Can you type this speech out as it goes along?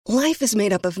Life is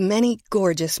made up of many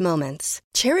gorgeous moments.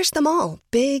 Cherish them all,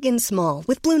 big and small,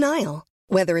 with Blue Nile.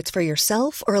 Whether it's for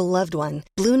yourself or a loved one,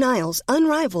 Blue Nile's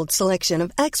unrivaled selection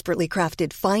of expertly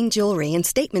crafted fine jewelry and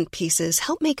statement pieces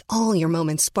help make all your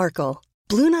moments sparkle.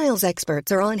 Blue Nile's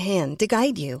experts are on hand to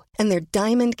guide you, and their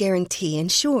diamond guarantee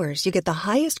ensures you get the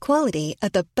highest quality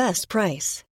at the best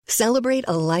price. Celebrate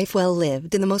a life well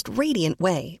lived in the most radiant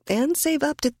way and save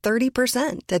up to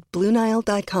 30% at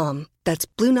BlueNile.com. That's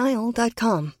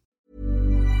BlueNile.com.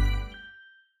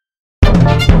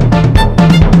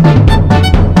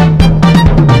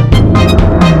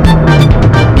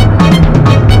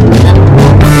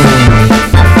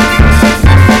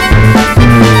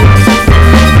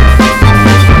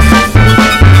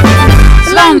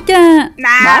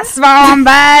 Nej,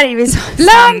 Svanberg.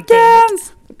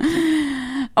 Blankens!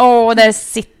 Där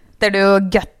sitter du och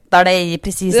göttar dig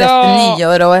precis efter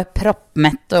nyår och är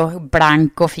proppmätt och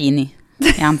blank och fin i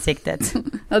ansiktet.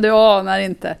 Ja, du anar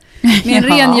inte. Min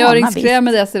rengöringskräm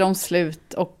är dessutom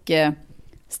slut och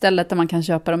stället där man kan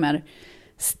köpa dem är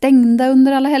stängda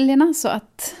under alla helgerna, så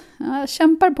att jag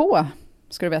kämpar på,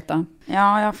 ska du veta.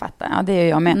 Ja, jag fattar. Ja, det är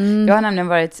jag med. Jag har nämligen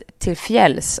varit till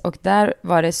fjälls och där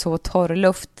var det så torr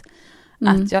luft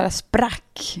att jag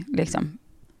sprack liksom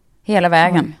hela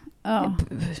vägen. Ja.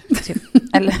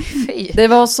 Eller fy. Det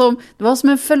var som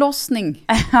en förlossning.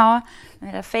 Ja, det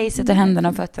där facet och händerna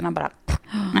och fötterna bara.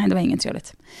 Nej, det var inget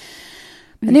trevligt.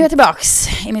 Men nu är jag tillbaks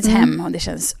i mitt hem och det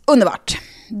känns underbart.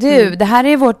 Du, det här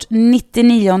är vårt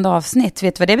 99:e avsnitt.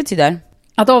 Vet du vad det betyder?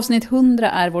 Att avsnitt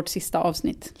 100 är vårt sista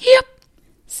avsnitt. Japp.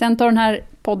 Sen tar den här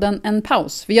podden en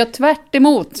paus. Vi gör tvärt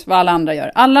emot vad alla andra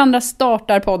gör. Alla andra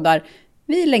startar poddar.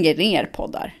 Vi lägger ner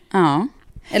poddar. Ja.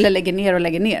 Eller lägger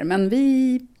ner, men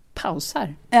vi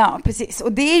pausar. Ja, precis.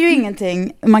 Och det är ju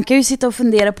ingenting. Man kan ju sitta och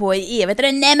fundera på i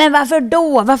evighet. Nej, men varför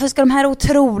då? Varför ska de här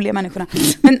otroliga människorna?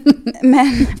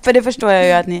 Men för det förstår jag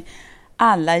ju att ni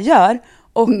alla gör.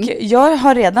 Och jag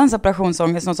har redan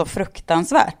separationsångest som så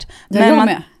fruktansvärt. Men jag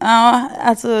med. Ja,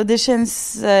 alltså det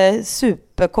känns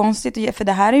superkonstigt. För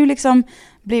det här är ju liksom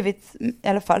blivit i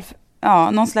alla fall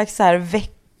någon slags så här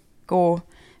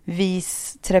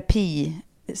veckovis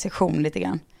terapisession lite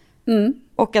grann.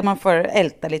 Och att man får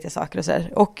älta lite saker och så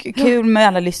här. Och kul med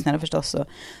alla lyssnare förstås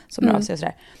som rör sig och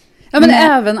sådär. Ja, men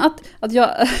även att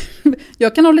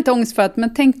jag kan ha lite ångest för att,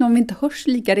 men tänk om vi inte hörs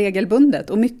lika regelbundet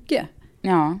och mycket.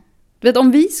 Ja. Du vet,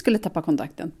 om vi skulle tappa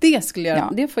kontakten, det skulle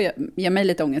göra, det får ge mig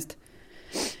lite ångest.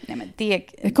 Nej, men det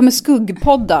kommer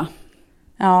skuggpodda.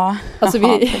 Ja, alltså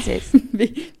precis.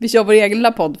 vi kör vår egen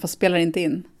lilla podd fast spelar inte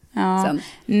in. Ja. Sen.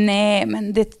 Nej,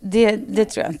 men det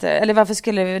tror jag inte. Eller varför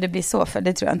skulle det bli så för?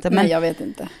 Det tror jag inte. Nej, jag vet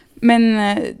inte.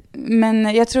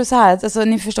 Men jag tror så här att alltså,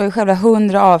 ni förstår ju själva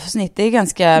 100 avsnitt. Det är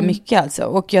ganska mycket alltså.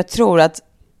 Och jag tror att,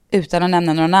 utan att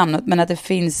nämna några namn, men att det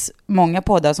finns många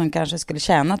poddar som kanske skulle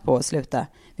tjänat på att sluta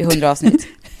vid 100 avsnitt.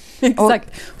 Exakt.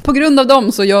 Och på grund av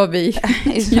dem så gör vi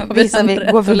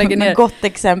går för ner. Gott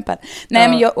exempel. Nej,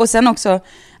 men och sen också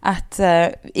att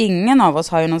ingen av oss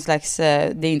har ju någon slags,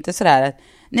 det är inte sådär att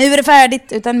nu är det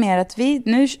färdigt, utan mer att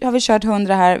nu har vi kört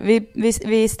 100 här,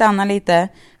 vi stannar lite,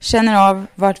 känner av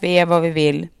vart vi är, vad vi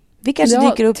vill. Vi kanske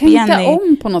dyker upp igen. Tänka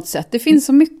om på något sätt. Det finns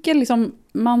så mycket liksom,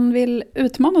 man vill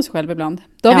utmana sig själv ibland.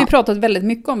 Det har vi pratat väldigt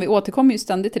mycket om, vi återkommer ju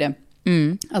ständigt till det.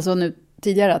 Alltså nu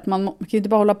tidigare, att man kan ju inte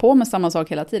bara hålla på med samma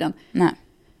sak hela tiden. Nej.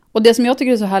 Och det som jag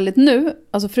tycker är så härligt nu,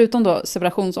 alltså förutom då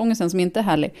separationsångesten som inte är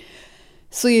härlig,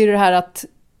 så är det här att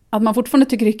man fortfarande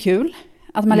tycker det är kul.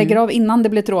 Att man lägger av innan det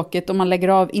blir tråkigt och man lägger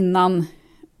av innan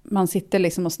man sitter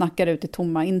liksom och snackar ut i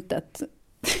tomma intet.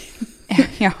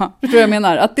 Ja. Förstår du vad jag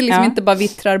menar? Att det liksom inte bara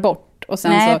vittrar bort. Och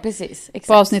sen så precis. Exakt.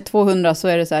 På avsnitt 200 så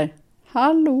är det så här,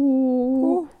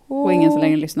 hallå! Och ingen så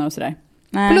länge lyssnar och sådär.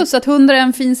 Plus att 100 är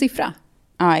en fin siffra.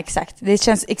 Ja, exakt. Det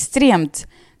känns extremt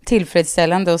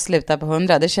tillfredsställande att sluta på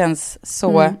 100. Det känns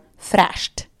så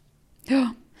fräscht. Ja.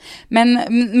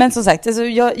 Men som sagt, alltså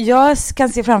jag kan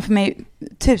se framför mig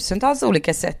tusentals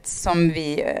olika sätt som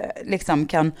vi liksom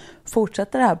kan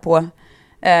fortsätta det här på.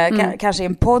 Kanske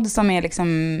en podd som är liksom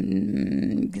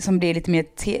som blir lite mer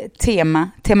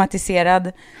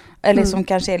tematiserad eller som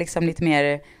kanske är liksom lite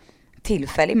mer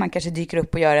tillfällig. Man kanske dyker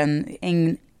upp och gör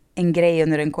en grej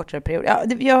under en kortare period.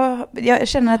 Ja, jag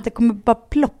känner att det kommer bara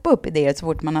ploppa upp idéer så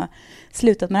fort man har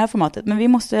slutat med det här formatet. Men vi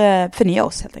måste förnya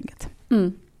oss helt enkelt.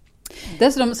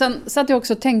 Dessutom, sen satt jag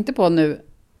också och tänkte på nu,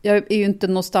 jag är ju inte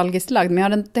nostalgiskt lagd, men jag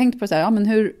hade tänkt på så här,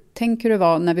 men tänk hur det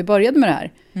var när vi började med det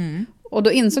här. Och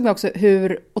då insåg vi också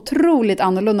hur otroligt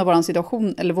annorlunda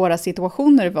våra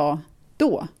situationer var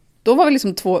då. Då var vi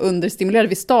liksom 2 understimulerade.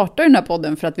 Vi startade den här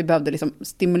podden för att vi behövde liksom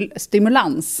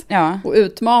stimulans. Och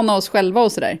utmana oss själva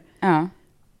och sådär. Ja.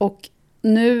 Och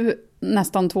nu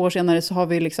nästan 2 år senare så har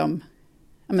vi liksom,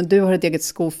 ja, men du har ett eget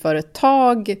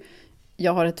skoföretag,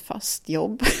 jag har ett fast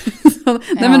jobb.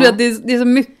 Nej, men det är så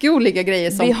mycket olika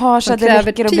grejer som, vi har så att det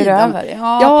räcker och blir över.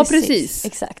 Ja, precis.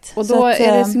 Exakt. Och då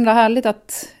är det så himla härligt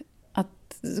att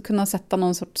kunna sätta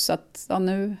någon sorts att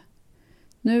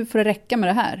nu får det räcka med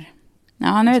det här.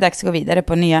 Ja, nu är det dags att gå vidare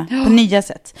på nya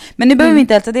sätt. Men nu behöver vi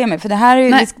inte älta det med, för det här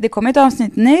är det kommer ett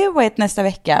avsnitt nu och ett nästa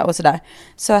vecka och sådär.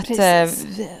 Så att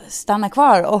stanna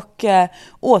kvar och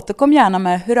återkom gärna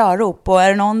med hurrarop. Och är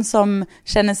det någon som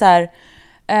känner så här,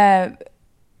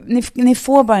 ni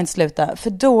får bara inte sluta, för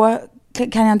då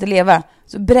kan jag inte leva.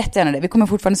 Så berätta gärna det. Vi kommer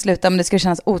fortfarande sluta, men det ska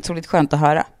kännas otroligt skönt att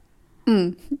höra.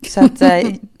 Så att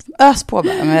ös på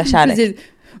bara med kärlek. Precis.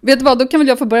 Vet du vad, då kan väl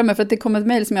jag få börja med, för att det kom ett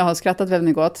mejl som jag har skrattat väldigt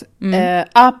mycket åt.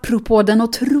 Apropå den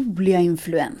otroliga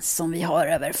influens som vi har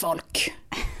över folk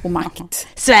och makt.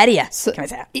 Sverige, kan vi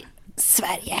säga.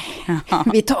 Sverige.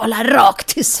 Vi talar rakt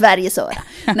till Sveriges öra.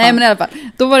 Nej, men i alla fall.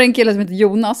 Då var det en kille som heter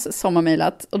Jonas som har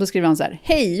mejlat. Och då skriver han så här: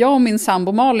 hej, jag och min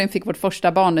sambo Malin fick vårt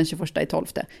första barn den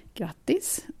 21/12.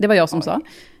 Grattis. Det var jag som sa.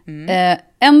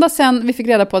 Ända sen vi fick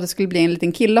reda på att det skulle bli en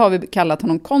liten kille har vi kallat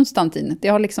honom Konstantin. Det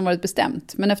har liksom varit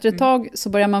bestämt. Men efter ett tag så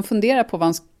börjar man fundera på vad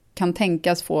han kan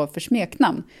tänkas få för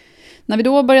smeknamn. När vi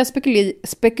då börjar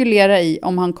spekulera i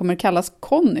om han kommer kallas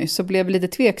Conny, så blev vi lite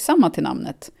tveksamma till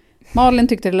namnet. Malin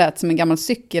tyckte det lät som en gammal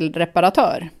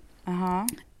cykelreparatör.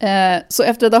 Så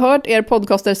efter att ha hört er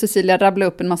podcaster Cecilia rabbla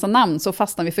upp en massa namn, så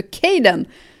fastnar vi för Caden.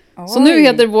 Så nu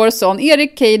heter vår son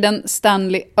Erik Caden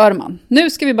Stanley Örman. Nu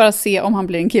ska vi bara se om han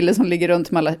blir en kille som ligger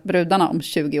runt med alla brudarna om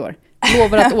 20 år.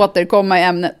 Lovar att återkomma i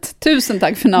ämnet. Tusen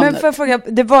tack för namnet. Men för att fråga,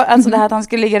 det var alltså det här att han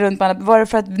skulle ligga runt med alla, var det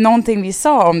för att någonting vi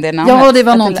sa om det namnet? Ja, det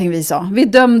var någonting vi sa. Vi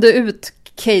dömde ut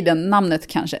Caden, namnet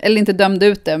kanske. Eller inte dömde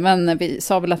ut det, men vi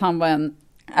sa väl att han var en...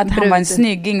 Att han var en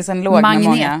snygging som låg med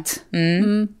många.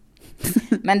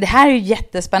 Men det här är ju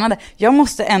jättespännande. Jag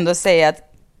måste ändå säga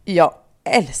att jag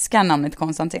älskar namnet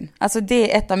Konstantin. Alltså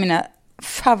det är ett av mina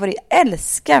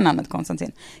älskar namnet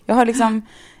Konstantin. Jag har liksom,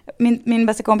 min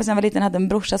bästa kompis när jag var liten hade en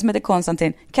brorsa som hette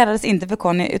Konstantin. Kallades inte för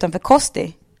Conny utan för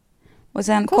Kosti. Och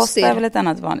sen Kosta är väl ett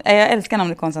annat vanligt. Jag älskar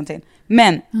namnet Konstantin.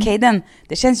 Men Caden,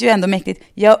 det känns ju ändå mäktigt.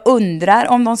 Jag undrar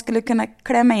om de skulle kunna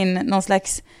klämma in någon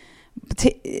slags...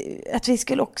 att vi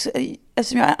skulle också...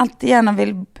 Eftersom jag alltid gärna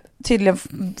vill tydligen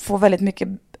få väldigt mycket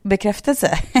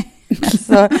bekräftelse.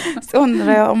 så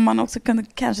undrar jag om man också kunde...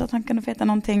 Kanske att han kunde få heta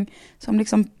någonting som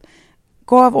liksom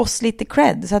gav oss lite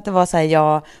cred. Så att det var så här,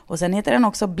 ja. Och sen heter den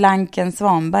också Blanken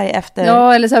Svanberg efter...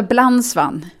 Ja, eller så här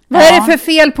Blandsvan. Vad är det för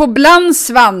fel på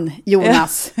Blandsvan,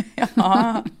 Jonas?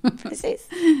 Ja, precis.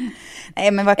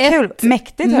 Nej, men vad kul.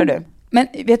 Mäktigt, hör du. Men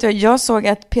vet du, jag såg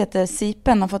att Peter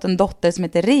Sipen har fått en dotter som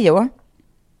heter Rio.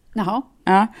 Jaha.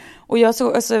 Ja. Och jag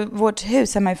såg alltså vårt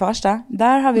hus hemma i Farsta.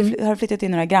 Där har vi har flyttat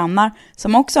in några grannar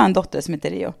som också har en dotter som heter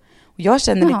Rio. Och jag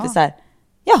känner lite så här,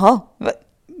 jaha,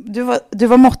 du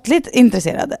var måttligt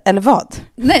intresserad, eller vad?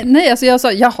 Nej, alltså jag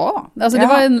sa jaha. Alltså det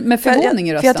var med förvåning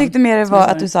i rösten. För jag tyckte mer det var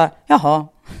att du sa jaha.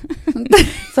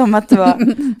 Som att det var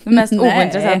det mest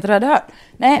ointressanta du hade hört.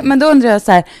 Nej, men då undrar jag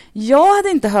så här, jag hade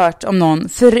inte hört om någon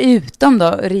förutom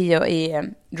då Rio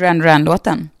i Duran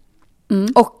Duran-låten.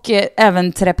 Och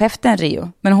även terapeuten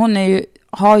Rio. Men hon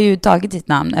har ju tagit sitt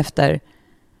namn efter,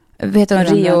 vet du,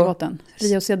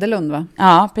 Rio Cederlund, va?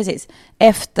 Ja, precis.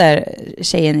 Efter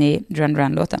tjejen i Duran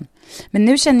Duran-låten. Men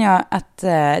nu känner jag att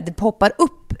det poppar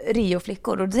upp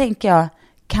Rio-flickor. Och då tänker jag,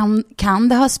 kan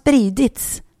det ha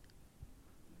spridits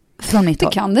från mitt håll?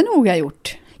 Det kan det nog ha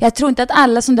gjort. Jag tror inte att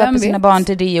alla som döper sina barn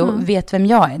till Rio vet vem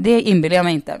jag är. Det inbillar jag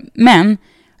mig inte. Men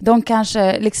de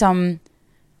kanske liksom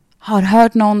har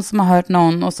hört någon som har hört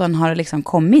någon och sen har det liksom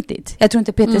kommit dit. Jag tror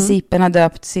inte Peter Sipen har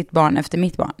döpt sitt barn efter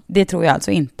mitt barn. Det tror jag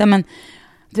alltså inte. Men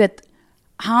du vet,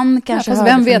 han kanske hörde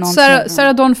vem vet, någon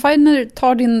Sarah Dawn Finer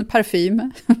tar din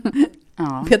parfym.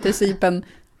 Ja. Peter Sipen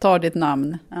tar ditt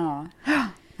namn. Ja.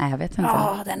 Nej, jag vet inte.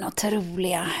 Ja, den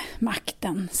otroliga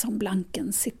makten som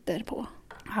Blanken sitter på.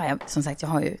 Ja, som sagt, jag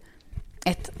har ju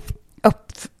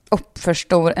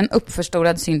en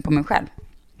uppförstorad syn på mig själv.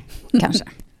 Kanske.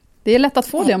 Det är lätt att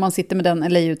få det om man sitter med den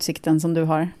LA-utsikten som du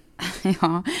har.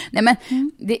 Ja, nej men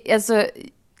alltså,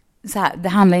 så här, det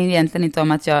handlar ju egentligen inte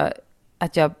om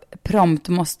att jag prompt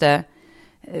måste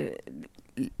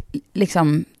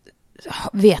liksom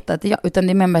veta att utan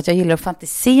det är mer att jag gillar att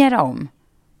fantisera om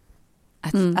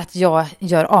att jag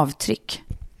gör avtryck.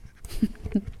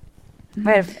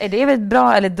 Är det väl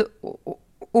bra eller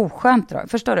oskönt då?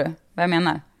 Förstår du vad jag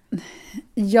menar?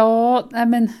 Ja, nej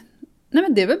men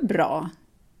det är väl bra.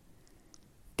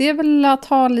 Det är väl att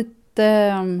ha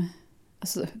lite...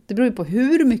 Alltså, det beror ju på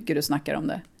hur mycket du snackar om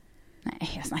det.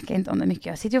 Nej, jag snackar inte om det mycket.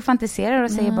 Jag sitter och fantiserar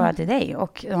och säger bara till dig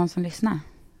och de som lyssnar.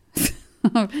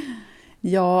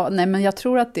 Ja, nej men jag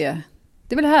tror att det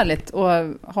är väl härligt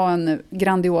att ha en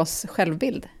grandios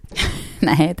självbild.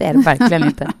 Nej, det är det verkligen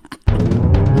inte.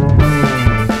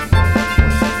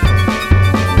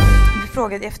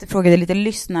 Jag efterfrågade lite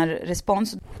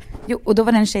lyssnarrespons. Jo, och då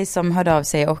var det en tjej som hörde av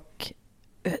sig och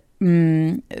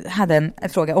hade en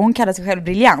fråga. Och hon kallade sig själv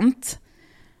briljant.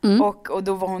 Och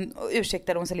då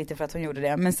ursäktade hon sig lite för att hon gjorde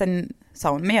det. Men sen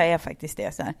sa hon, men jag är faktiskt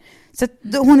det. Så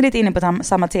hon är lite inne på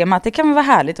samma tema. Att det kan vara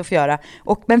härligt att få göra.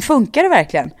 Men funkar det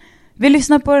verkligen? Vi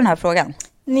lyssnar på den här frågan.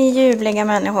 Ni ljuvliga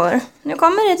människor. Nu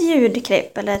kommer ett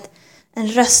ljudklipp eller en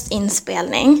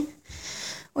röstinspelning.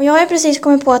 Och jag har precis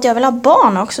kommit på att jag vill ha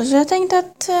barn också. Så jag tänkte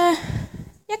att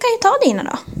jag kan ju ta dina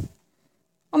då.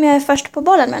 Om jag är först på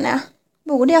bollen menar jag.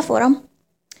 Borde jag få dem.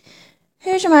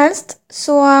 Hur som helst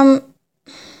så...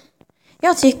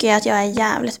 jag tycker att jag är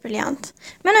jävligt briljant.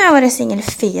 Men nu har jag varit singel i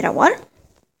 4 år.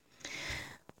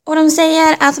 Och de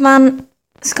säger att man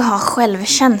ska ha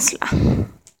självkänsla.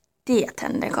 Det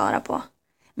tänder Kara på.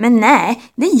 Men nej,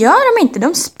 det gör de inte.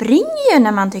 De springer ju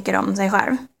när man tycker om sig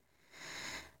själv.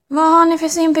 Vad har ni för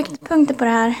synpunkter på det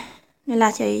här? Nu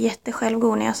lät jag ju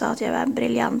jättesjälvgod när jag sa att jag var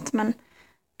briljant. Men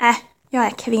jag är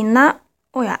kvinna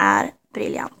och jag är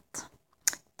briljant.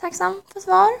 Tacksam för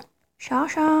svar.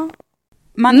 Tja.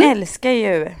 Man älskar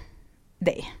ju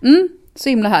dig. Så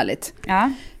himla härligt.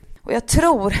 Ja. Och jag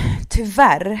tror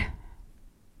tyvärr,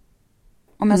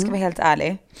 om jag ska vara helt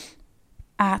ärlig,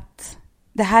 att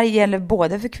det här gäller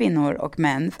både för kvinnor och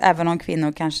män. Även om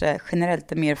kvinnor kanske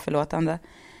generellt är mer förlåtande.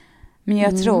 Men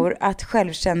jag tror att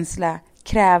självkänsla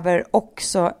kräver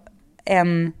också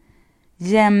en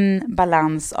jämn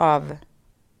balans av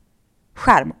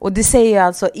charm. Och det säger jag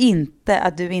alltså inte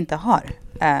att du inte har,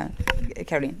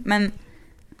 Caroline.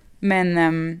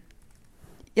 Men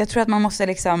jag tror att man måste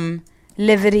liksom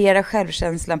leverera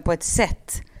självkänslan på ett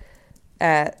sätt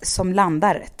som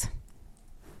landar rätt.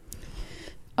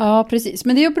 Ja, precis.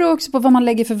 Men det beror också på vad man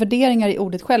lägger för värderingar i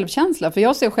ordet självkänsla. För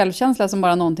jag ser självkänsla som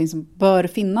bara någonting som bör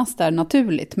finnas där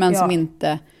naturligt. Men som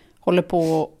inte håller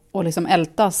på och liksom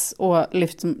ältas och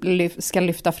ska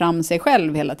lyfta fram sig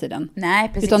själv hela tiden. Nej,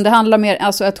 precis. Utan det handlar mer,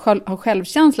 alltså att ha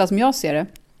självkänsla som jag ser det,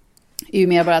 är ju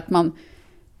mer bara att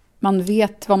man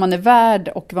vet vad man är värd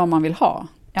och vad man vill ha.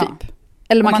 Typ.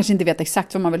 Eller man kanske inte vet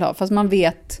exakt vad man vill ha, fast man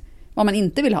vet vad man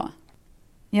inte vill ha.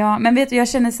 Ja, men vet du, jag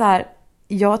känner så här,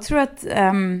 jag tror att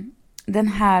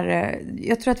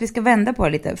jag tror att vi ska vända på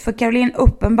det lite. För Caroline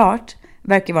uppenbart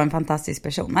verkar vara en fantastisk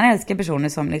person. Man älskar personer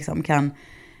som liksom kan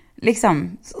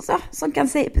som kan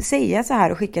säga så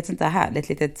här och skicka ett sånt där härligt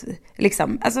litet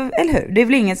liksom, alltså, eller hur? Det är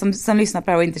väl ingen som lyssnar på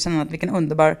det här och inte känner att vilken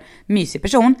underbar mysig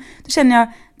person. Då känner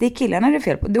jag, det är killarna det är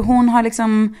fel på. Hon har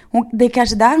liksom, det är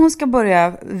kanske där hon ska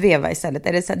börja veva istället. Det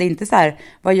är inte så här,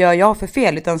 vad gör jag för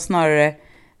fel? Utan snarare,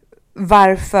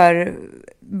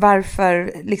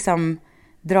 varför liksom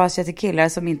dras jag till killar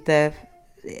som inte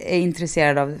är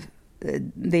intresserade av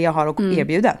det jag har att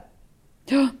erbjuda?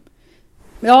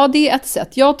 Ja, det är ett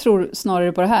sätt. Jag tror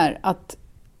snarare på det här, att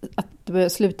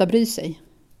sluta bry sig.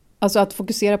 Alltså att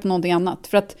fokusera på någonting annat.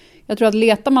 För att jag tror att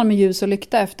letar man med ljus och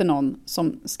lykta efter någon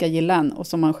som ska gilla en och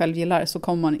som man själv gillar, så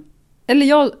kommer man...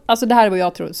 alltså det här är vad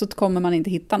jag tror, så kommer man inte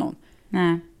hitta någon.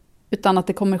 Nej. Utan att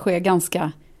det kommer ske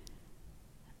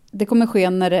det kommer ske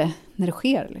när det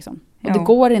sker liksom. Och det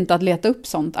går inte att leta upp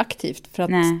sånt aktivt, för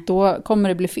att då kommer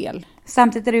det bli fel.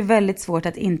 Samtidigt är det väldigt svårt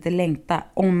att inte längta,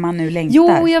 om man nu längtar.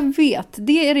 Jo, jag vet.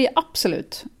 Det är det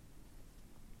absolut.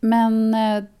 Men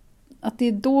att det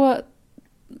är då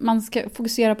man ska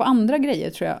fokusera på andra grejer,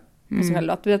 tror jag. På sig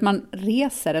själv. Att man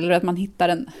reser, eller att man hittar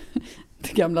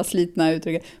det gamla slitna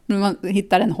uttrycket, men man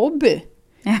hittar en hobby.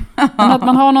 Men att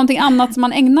man har någonting annat som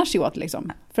man ägnar sig åt.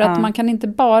 Liksom. För att man kan inte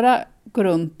bara gå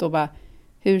runt och bara,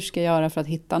 hur ska jag göra för att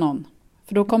hitta någon?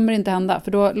 För då kommer det inte hända.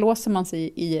 För då låser man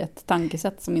sig i ett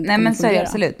tankesätt som inte kommer men fungera. Så är det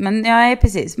absolut. Men ja,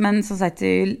 precis. Men som sagt,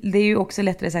 det är ju också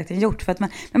lättare sagt än gjort. För att men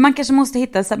man kanske måste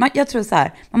hitta så här, jag tror så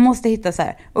här, man måste hitta så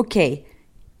här, okej.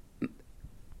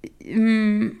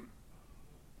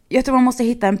 Jag tror man måste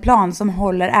hitta en plan som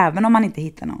håller även om man inte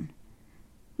hittar någon.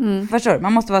 Förstår du?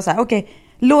 Man måste vara så här, okej,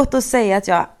 låt oss säga att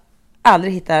jag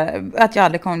aldrig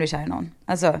kommer bli kär i någon.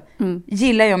 Alltså,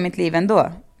 gillar jag mitt liv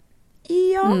ändå?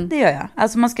 Ja, det gör jag.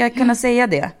 Alltså man ska kunna säga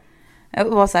det.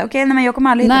 Och vara så här, okej, nej, men jag kommer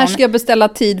aldrig hitta När någon. ska jag beställa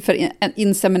tid för en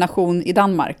insemination i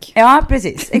Danmark? Ja,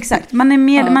 precis. Exakt. Man är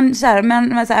mer, man så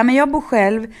här, men jag bor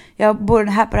själv. Jag bor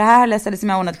här på det här stället som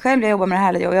jag har ordnat själv. Jag jobbar med det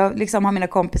här. Jag liksom har mina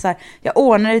kompisar. Jag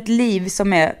ordnar ett liv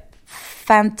som är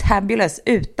fantabulous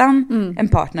utan en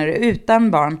partner,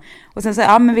 utan barn. Och sen så,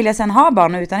 men vill jag sen ha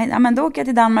barn och utan, men då åker jag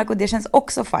till Danmark och det känns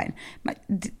också fine. Men,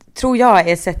 tror jag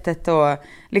är sättet att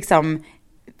liksom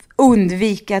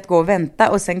undvika att gå och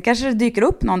vänta, och sen kanske det dyker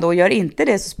upp någon då och gör inte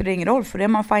det, så spelar det ingen roll, för det är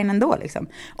man fine ändå liksom.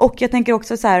 Och jag tänker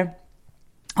också så här,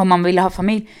 om man vill ha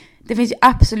familj, det finns ju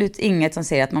absolut inget som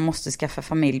säger att man måste skaffa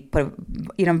familj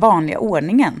i den vanliga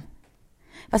ordningen.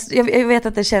 Fast jag vet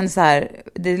att det känns så här,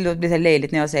 det blir så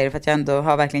löjligt när jag säger det, för att jag ändå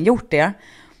har verkligen gjort det.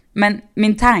 Men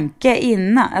min tanke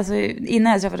innan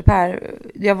jag träffade Per,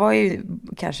 jag var ju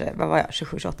kanske,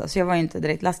 27-28, så jag var ju inte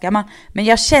direkt lastgammal. Men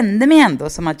jag kände mig ändå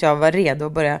som att jag var redo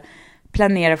att börja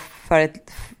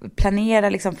planera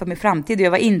liksom för min framtid. Och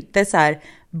jag var inte så här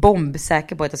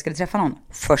bombsäker på att jag skulle träffa någon,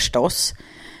 förstås.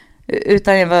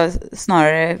 Utan jag var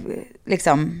snarare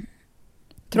liksom...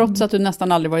 Trots att du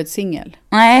nästan aldrig varit singel.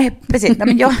 Nej, precis. Nej,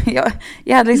 men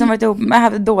jag hade liksom varit ihop, jag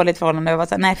hade ett dåligt förhållande och var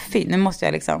så här, nej fy, nu måste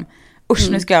jag liksom...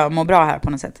 nu ska jag må bra här på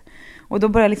något sätt. Och då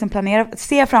började jag liksom planera,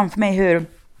 se framför mig hur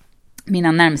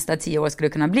mina närmsta 10 år skulle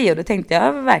kunna bli. Och då tänkte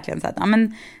jag verkligen så att,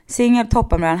 singel,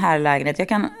 toppen med den här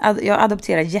lägenheten. Jag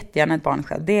adopterar jättegärna ett barn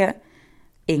själv. Det är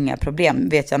inga problem,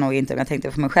 vet jag nog inte om jag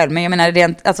tänkte för mig själv. Men jag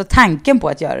menar, alltså tanken på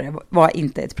att göra det var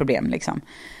inte ett problem liksom.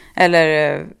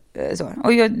 Eller så.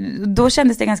 Och då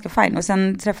kändes det ganska fint. Och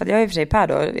sen träffade jag i och för sig Per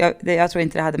då. Jag tror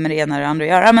inte det hade med det ena eller det andra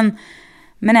att göra.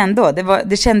 Men ändå,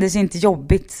 det kändes inte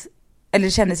jobbigt. Eller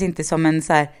det kändes inte som en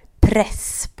så här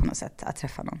press på något sätt att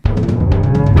träffa någon.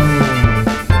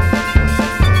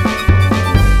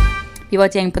 Vi var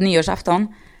ett gäng på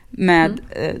nyårsafton med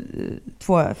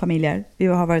 2 familjer. Vi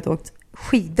har varit och åkt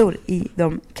skidor i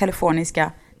de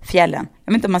kaliforniska fjällen.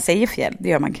 Jag vet inte om man säger fjäll, det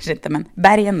gör man kanske inte, men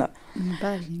bergen då.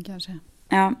 Bergen kanske.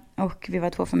 Ja, och vi var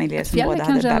 2 familjer som båda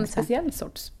hade bebisar. Fjäll är kanske en speciell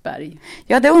sorts berg.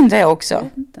 Ja, det undrar jag också. Jag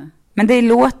vet inte. Men det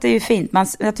låter ju fint.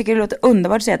 Jag tycker det låter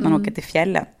underbart att säga att man åker till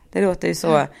fjällen. Det låter ju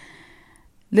så...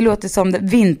 Det låter som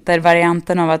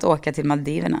vintervarianten av att åka till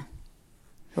Maldiverna.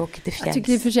 Åka till fjälls. Jag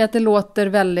tycker i och för sig att det låter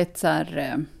väldigt så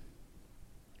här...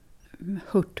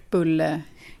 hurtbulle.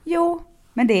 Jo,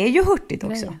 men det är ju hurtigt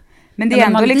också. Men det är men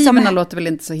ändå Maldiverna liksom... låter väl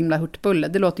inte så himla hurtbulle.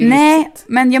 Det låter ju Nej, lyxigt.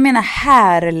 men jag menar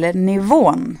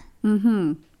härlnivån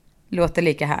Mhm. låter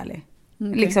lika härlig.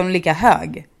 Okay. Liksom lika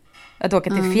hög. Att åka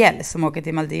till fjäll som åka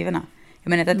till Maldiverna. Jag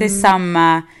menar inte att det är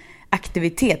samma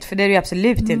aktivitet, för det är det ju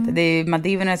absolut inte. Det är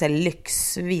Maldiverna är så här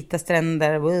lyx, vita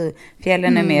stränder,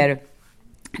 fjällen är mer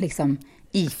liksom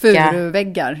Ica.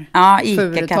 Furuväggar. Ja,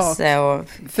 Ica-kasse och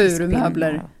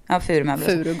furumöbler. Ja, furumöbler.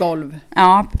 Furugolv.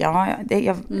 Ja,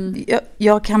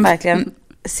 jag kan verkligen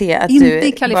se att inte du... Inte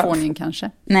i Kalifornien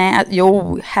kanske. Nej,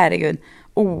 jo, herregud.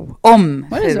 Om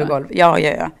furugolv.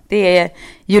 Ja. Det är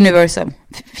universal.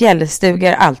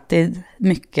 Fjällstugor alltid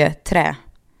mycket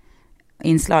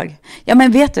träinslag. Ja,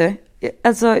 men vet du,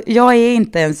 alltså jag är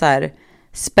inte en så här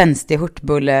spänstig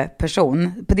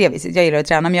hurtbulle-person på det viset. Jag gillar att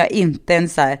träna, men jag är inte en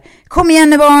så här, kom igen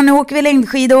nu barn, nu åker vi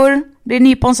längdskidor. Det är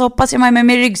nyponsoppa, jag har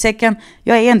med ryggsäcken.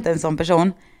 Jag är inte en sån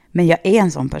person, men jag är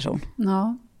en sån person.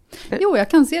 Ja. Jo, jag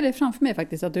kan se det framför mig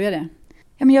faktiskt, att du är det.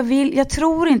 Ja, men jag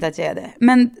tror inte att jag är det.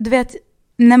 Men du vet,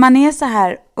 när man är så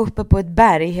här uppe på ett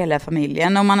berg hela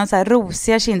familjen och man har så här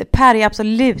rosiga kinder. Per är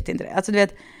absolut inte det. Alltså du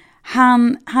vet,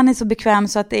 han är så bekväm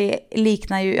så att det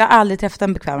liknar ju, jag har aldrig träffat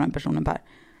en bekvämare person än Per.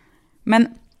 Men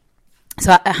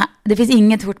så det finns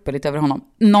inget hurtbulligt över honom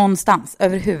någonstans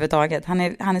överhuvudtaget.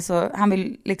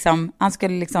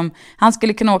 Han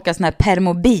skulle kunna åka sån här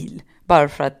permobil bara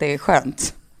för att det är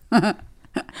skönt.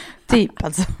 Typ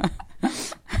alltså.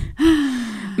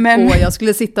 Men jag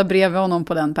skulle sitta bredvid honom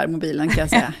på den permobilen, kan jag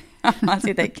säga. Han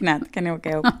sitter i knät, kan ni åka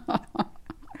ihop.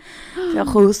 Jag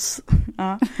skjuts.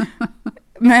 Ja.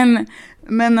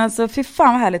 Men alltså, fy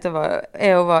fan vad härligt att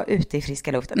vara ute i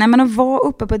friska luften. Nej, men att vara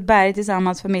uppe på ett berg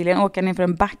tillsammans, familjen, åka ner för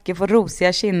en backe, få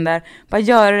rosiga kinder, bara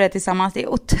göra det tillsammans, det är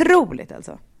otroligt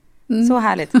alltså. Så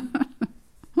härligt.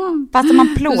 Fast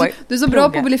man du är så bra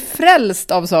på att bli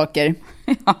frälst av saker.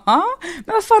 Ja,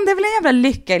 men vad fan, det är väl en jävla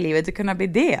lycka i livet att kunna bli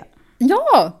det.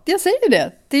 Ja, jag säger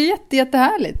det. Det är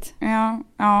jättehärligt. Ja.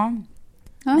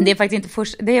 Men det är faktiskt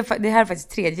inte det här är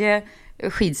faktiskt 3:e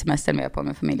skidsemestern vi är på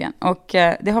med familjen. Och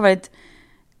det har varit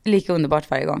lika underbart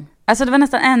varje gång. Alltså det var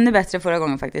nästan ännu bättre förra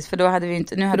gången faktiskt. För då hade vi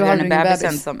inte, nu hade vi en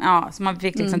bebisen så man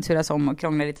fick liksom turas om och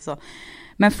krångla lite så.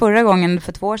 Men förra gången,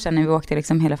 för 2 år sedan, när vi åkte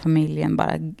liksom hela familjen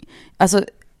bara, alltså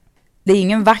det är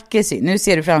ingen vacker syn. Nu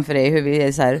ser du framför dig hur vi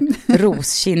är så här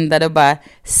roskindade och bara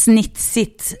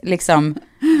snitsigt liksom.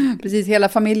 Precis, hela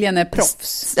familjen är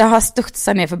proffs. Jag har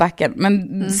studsat ner för backen.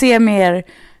 Men ser mer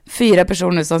 4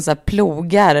 personer som så här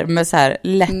plogar med så här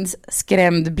lätt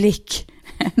skrämd blick.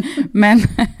 Men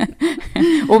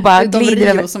Och bara det är glider Rio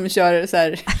över som kör så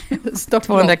här stopp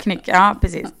 200 knyck. Ja,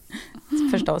 precis.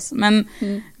 Förstås.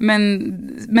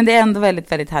 Men det är ändå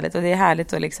väldigt, väldigt härligt. Och det är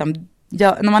härligt att liksom...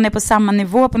 Ja, när man är på samma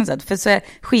nivå på något sätt. För så är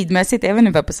skidmässigt är vi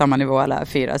ungefär på samma nivå alla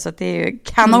 4. Så att det är ju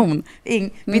kanon.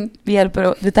 Vi hjälper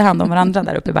och vi tar hand om varandra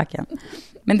där uppe i backen.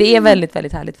 Men det är väldigt,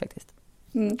 väldigt härligt faktiskt.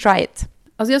 Try it.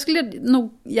 Alltså jag skulle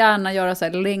nog gärna göra så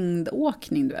här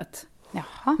längdåkning, du vet.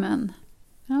 Jaha. Men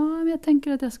jag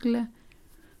tänker att jag skulle...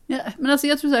 Ja, men alltså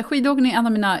jag tror så här, skidåkning är en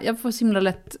av mina... Jag får så himla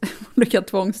lätt olika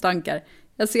tvångstankar.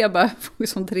 Jag ser bara folk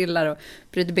som trillar och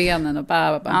bryter benen och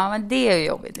bara. Ja, men det är ju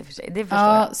jobbigt i och för sig. Det förstår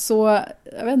jag. Så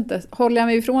jag vet inte. Håller jag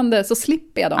mig ifrån det så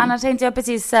slipper jag dem. Annars tänkte jag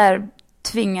precis så här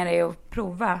tvinga dig att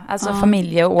prova. Alltså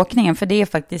familjeåkningen. För det är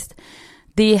faktiskt...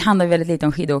 Det handlar väldigt lite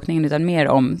om skidåkningen utan mer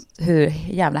om hur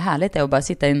jävla härligt det är att bara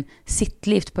sitta i en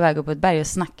sittlift på väg upp på ett berg och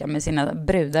snacka med sina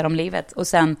brudar om livet. Och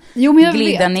sen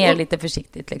glida ner lite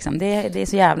försiktigt. Liksom. Det är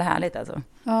så jävla härligt alltså.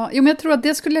 Ja, men jag tror att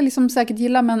det skulle jag liksom säkert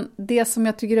gilla. Men det som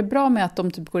jag tycker är bra med att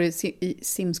de typ går i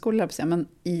simskola, men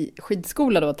i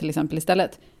skidskola då till exempel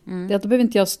istället. Det är att då behöver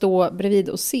inte jag stå bredvid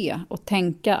och se och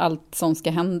tänka allt som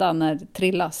ska hända när det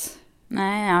trillas.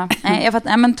 Nej, jag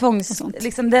fattar. Men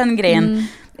liksom den grejen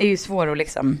är ju svår att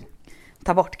liksom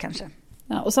ta bort kanske.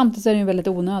 Ja, och samtidigt är det ju väldigt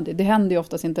onödigt. Det händer ju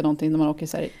oftast inte någonting när man åker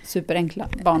så här superenkla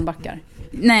barnbackar.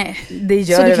 Nej, det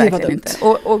gör det verkligen inte.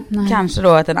 Och kanske då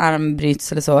att en arm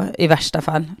bryts eller så i värsta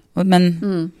fall.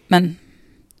 Men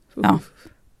ja,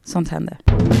 sånt händer.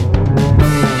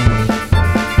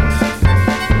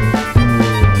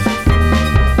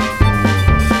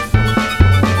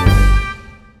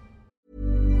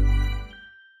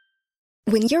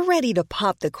 When you're ready to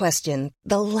pop the question,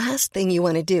 the last thing you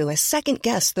want to do is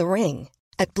second-guess the ring.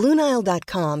 At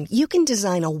BlueNile.com, you can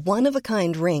design a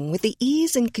one-of-a-kind ring with the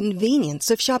ease and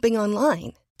convenience of shopping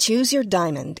online. Choose your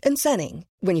diamond and setting.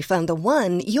 When you find the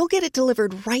one, you'll get it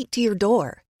delivered right to your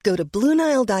door. Go to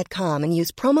BlueNile.com and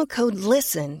use promo code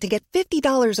LISTEN to get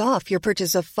 $50 off your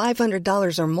purchase of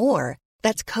 $500 or more.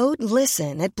 That's code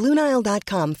LISTEN at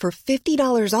BlueNile.com for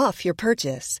 $50 off your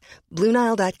purchase.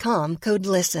 BlueNile.com, code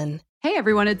LISTEN. Hey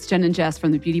everyone, it's Jen and Jess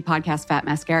from the beauty podcast Fat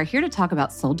Mascara here to talk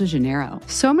about Sol de Janeiro.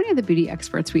 So many of the beauty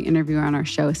experts we interview on our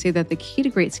show say that the key to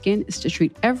great skin is to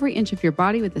treat every inch of your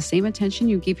body with the same attention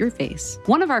you give your face.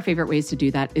 One of our favorite ways to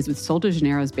do that is with Sol de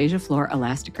Janeiro's Beija Flor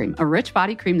Elastic Cream, a rich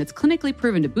body cream that's clinically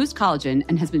proven to boost collagen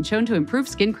and has been shown to improve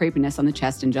skin crepiness on the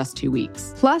chest in just 2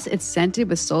 weeks. Plus, it's scented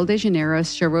with Sol de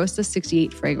Janeiro's Charosta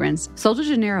 68 fragrance. Sol de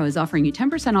Janeiro is offering you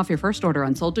 10% off your first order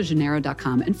on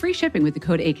soldejaneiro.com and free shipping with the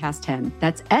code ACAST10.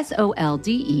 That's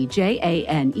SOLDEJANEIRO,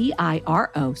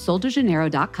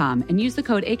 soldejaneiro.com, and use the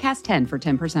code ACAST10 for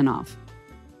 10% off.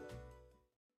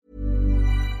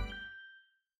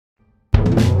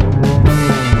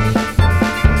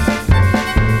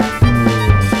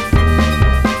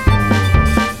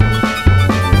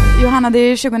 Johanna, det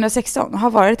är 2016.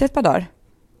 Har varit ett par dagar.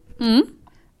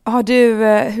 Har du,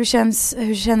 hur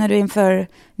känner du inför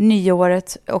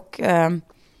nyåret och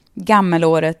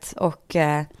gammelåret och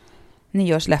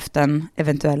nyårslöften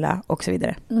eventuella och så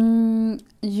vidare?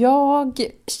 Jag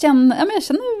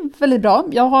känner väldigt bra.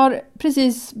 Jag har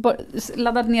precis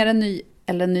laddat ner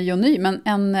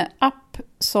en app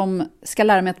som ska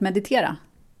lära mig att meditera.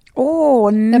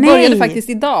 Nej! Jag började faktiskt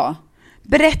idag.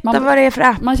 Berätta vad det är för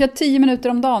app. Man kör 10 minuter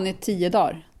om dagen i 10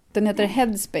 dagar. Den heter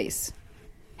Headspace.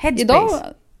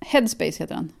 Headspace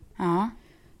heter den. Ja.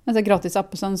 En gratis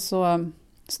app och sen så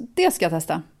det ska jag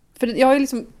testa. För jag har ju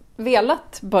liksom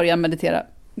velat börja meditera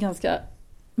ganska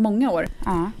många år.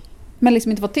 Ja. Men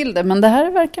liksom inte fått till det. Men det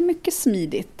här verkar mycket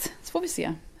smidigt. Så får vi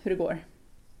se hur det går.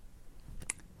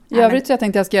 I övrigt så jag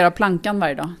tänkte att jag ska göra plankan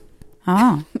varje dag.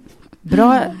 Ja,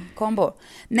 bra kombo.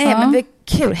 Nej, men det är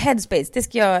kul. Headspace, det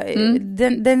ska jag...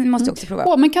 Den måste jag också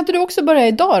prova. Men kan inte du också börja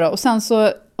idag då? Och sen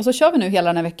så kör vi nu hela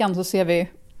den här veckan så ser vi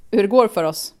hur det går för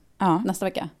oss nästa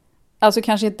vecka. Alltså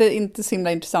kanske inte så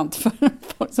himla intressant för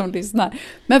folk som lyssnar.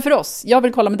 Men för oss, jag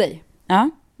vill kolla med dig. Ja.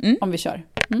 Om vi kör.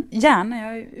 Gärna,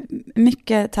 jag är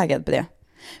mycket taggad på det.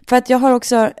 För att jag har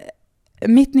också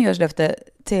mitt nyårslöfte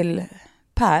till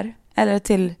Per, eller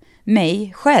till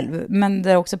mig själv, men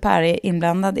där också Per är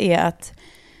inblandad, är att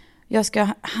jag ska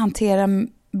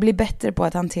bli bättre på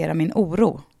att hantera min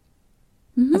oro.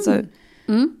 Alltså,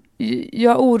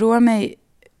 jag oroar mig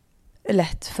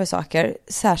lätt för saker,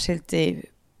 särskilt i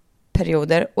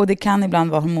perioder, och det kan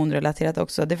ibland vara hormonrelaterat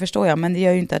också, det förstår jag, men det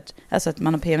gör ju inte att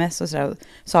man har PMS och sådär, och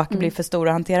saker blir för stora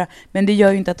att hantera, men det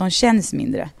gör ju inte att de känns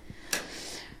mindre.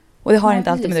 Och det har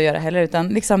inte alltid med det att göra heller, utan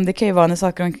liksom, det kan ju vara när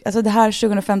saker, alltså det här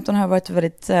 2015 har varit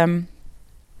väldigt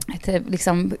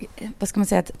liksom, vad ska man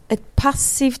säga, ett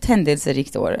passivt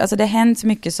händelserikt år. Alltså det har hänt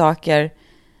mycket saker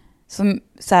som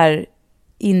så här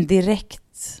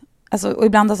indirekt, alltså, och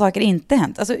ibland har saker inte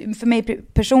hänt. Alltså för mig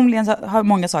personligen så har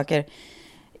många saker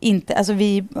inte, alltså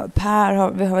vi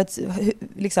har ett,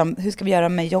 liksom, hur ska vi göra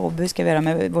med jobb, hur ska vi göra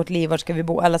med vårt liv, var ska vi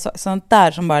bo, alla sånt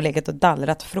där som bara legat och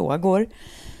dallrat frågor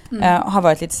har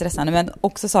varit lite stressande, men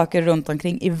också saker runt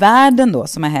omkring i världen då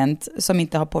som har hänt, som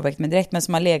inte har påverkat mig direkt, men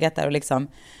som har legat där och liksom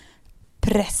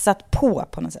pressat på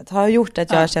något sätt, har gjort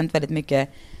att jag har känt väldigt mycket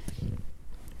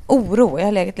oro. Jag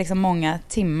har legat liksom många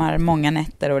timmar, många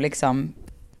nätter och liksom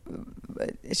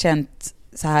känt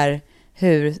så här,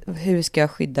 hur ska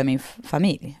jag skydda min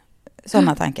familj?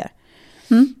 Sådana tankar.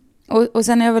 Och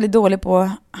sen är jag väldigt dålig på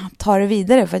att ta det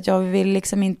vidare, för att jag vill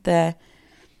liksom inte...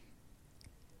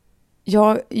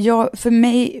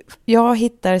 Jag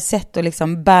hittar sätt att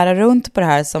liksom bära runt på det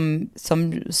här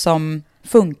som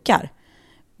funkar.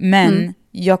 Men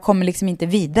jag kommer liksom inte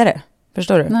vidare.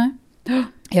 Förstår du? Nej.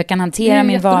 Jag kan hantera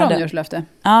min vardag. Nyårslöfte.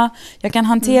 Ja, jag kan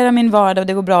hantera min vardag och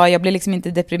det går bra. Jag blir liksom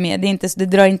inte deprimerad. Det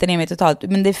drar inte ner mig totalt.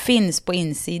 Men det finns på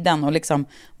insidan och liksom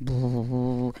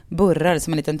burrar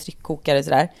som en liten tryckkokare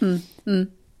sådär.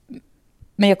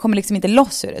 Men jag kommer liksom inte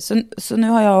loss ur det. Så nu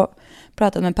har jag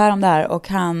pratat med Per om det här och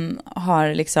han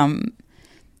har liksom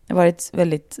varit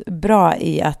väldigt bra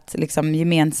i att liksom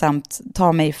gemensamt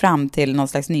ta mig fram till någon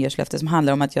slags nyårslöfte som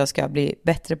handlar om att jag ska bli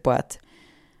bättre på att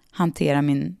hantera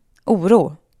min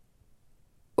oro.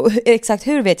 Och exakt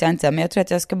hur vet jag inte, men jag tror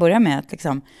att jag ska börja med att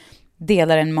liksom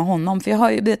dela den med honom. För jag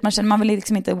har ju, man vill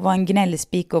liksom inte vara en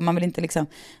gnällspik och man vill inte liksom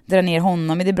dra ner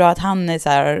honom. Men det är bra att han är så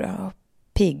här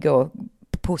pigg och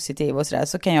positiv och sådär.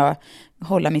 Så kan jag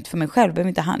hålla mitt för mig själv. Behöver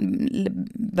inte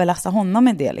belasta honom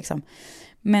med det liksom.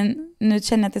 Men nu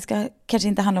känner jag att det ska kanske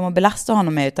inte handla om att belasta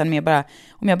honom med, utan mer bara,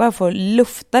 om jag bara får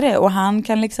lufta det och han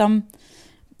kan liksom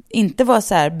inte vara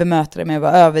så här bemötare med att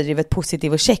vara överdrivet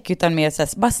positiv och check, utan mer så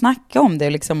här, bara snacka om det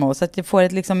liksom, och så att jag får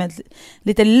ett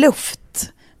lite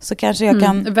luft, så kanske jag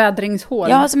kan... Vädringshål.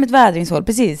 Ja, som ett vädringshål,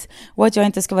 precis. Och att jag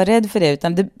inte ska vara rädd för det,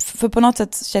 utan för på något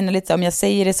sätt känner jag lite så, om jag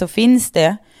säger det så finns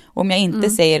det, och om jag inte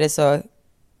säger det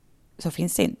så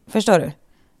finns det inte. Förstår du?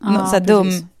 Ja, så här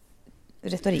dum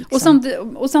retorik.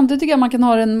 Och samtidigt tycker jag man kan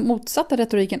ha den motsatta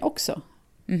retoriken också.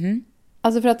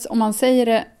 Alltså för att om man säger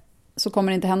det så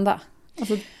kommer det inte hända.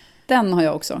 Alltså den har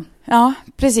jag också. Ja,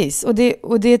 precis.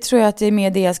 Och det tror jag att det är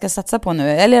mer det jag ska satsa på nu.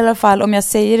 Eller i alla fall, om jag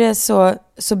säger det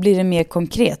så blir det mer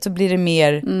konkret. Så blir det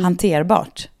mer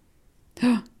hanterbart.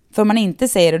 För om man inte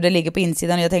säger det och det ligger på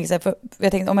insidan, och jag tänker så här, för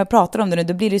jag tänkte, om jag pratar om det nu,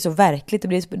 då blir det så verkligt.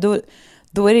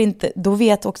 Då är det inte, då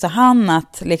vet också han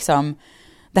att liksom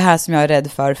det här som jag är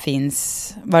rädd för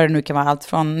finns, vad det nu kan vara, allt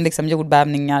från liksom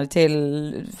jordbävningar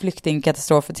till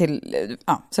flyktingkatastrofer till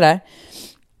sådär.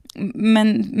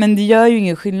 Men det gör ju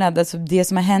ingen skillnad. Alltså det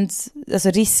som har hänt, alltså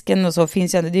risken och så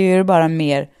finns ju, det gör det bara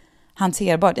mer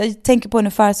hanterbart. Jag tänker på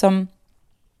ungefär som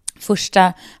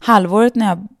första halvåret när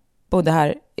jag bodde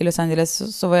här i Los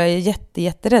Angeles, så var jag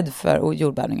jätterädd för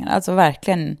jordbävningar. Alltså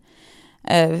verkligen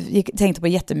tänkte på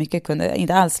jättemycket, kunde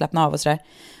inte alls slappna av och sådär.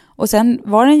 Och sen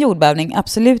var det en jordbävning,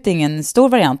 absolut ingen stor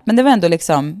variant, men det var ändå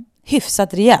liksom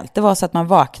hyfsat rejält. Det var så att man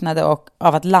vaknade av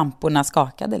att lamporna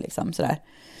skakade liksom sådär.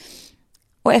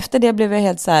 Och efter det blev jag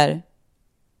helt så här,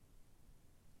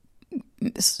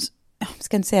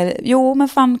 ska inte säga det, jo men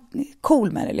fan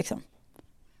cool med det liksom.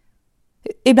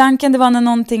 Ibland kan det vara när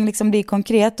någonting liksom blir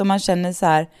konkret och man känner så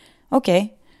här,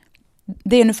 okej,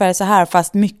 det är ungefär så här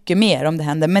fast mycket mer om det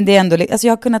händer. Men det är ändå, alltså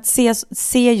jag har kunnat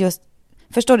se just,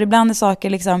 förstår du, ibland när saker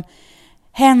liksom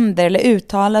händer eller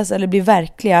uttalas eller blir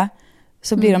verkliga,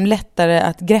 så blir de lättare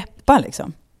att greppa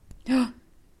liksom.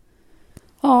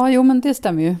 Ja, jo men det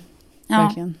stämmer ju.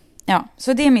 Verkligen. Ja,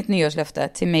 så det är mitt nyårslöfte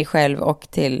till mig själv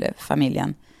och till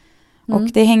familjen. Och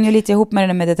det hänger lite ihop med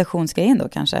den meditationsgrejen då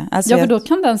kanske. Alltså för då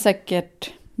kan den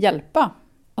säkert hjälpa,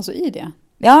 alltså i det.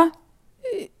 Ja,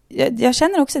 jag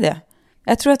känner också det.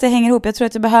 Jag tror att det hänger ihop. Jag tror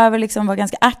att jag behöver liksom vara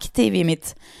ganska aktiv i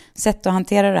mitt sätt att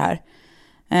hantera det här.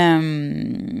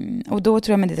 Och då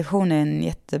tror jag meditation är en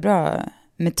jättebra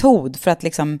metod för att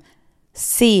liksom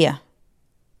se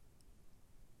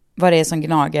vad det är som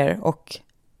gnager och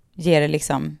ge det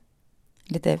liksom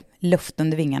lite luft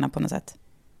under vingarna på något sätt.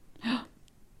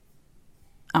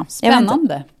 Ja,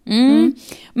 spännande.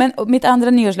 Men vårt andra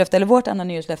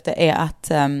nyårslöfte är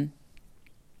att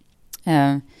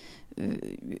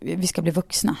vi ska bli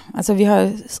vuxna. Alltså vi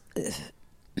har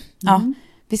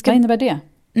vi ska, vad innebär det?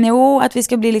 Att vi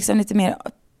ska bli liksom lite mer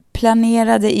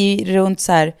planerade runt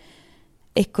så här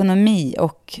ekonomi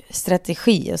och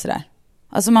strategi och sådär.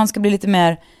 Alltså man ska bli lite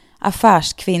mer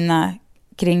affärskvinna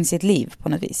kring sitt liv på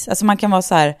något vis. Alltså man kan vara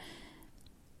så här,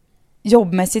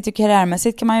 jobbmässigt och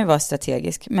karriärmässigt kan man ju vara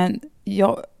strategisk, men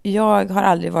jag har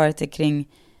aldrig varit det kring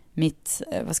mitt,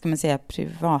 vad ska man säga,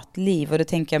 privatliv. Och då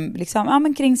tänker jag liksom,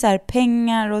 men kring så här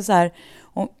pengar och så här,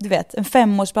 och du vet, en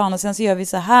 5-årsplan och sen så gör vi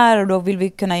så här och då vill vi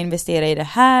kunna investera i det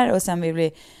här och sen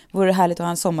vore det härligt att ha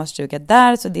en sommarstuga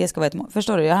där, så det ska vara ett mål.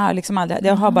 Förstår du? Jag har liksom aldrig,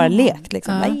 jag har bara lekt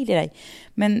liksom.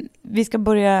 Men vi ska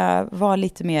börja vara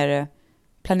lite mer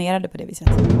planerade på det viset.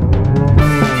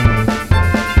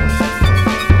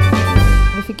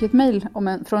 Vi fick ett mejl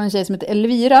från en tjej som heter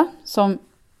Elvira som,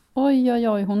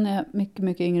 oj, hon är mycket,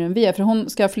 mycket yngre än vi är, för hon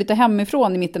ska flytta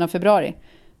hemifrån i mitten av februari.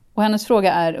 Och hennes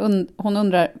fråga är, hon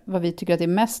undrar vad vi tycker att det är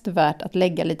mest värt att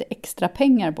lägga lite extra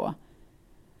pengar på.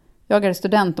 Jag är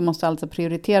student och måste alltså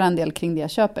prioritera en del kring det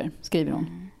jag köper, skriver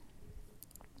hon.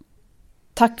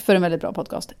 Tack för en väldigt bra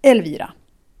podcast, Elvira.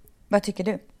 Vad tycker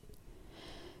du?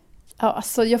 Ja,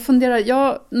 alltså jag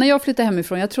funderar, när jag flyttar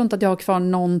hemifrån, jag tror inte att jag har kvar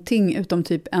någonting utom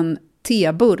typ en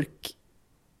teburk.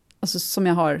 Alltså som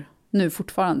jag har nu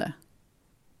fortfarande.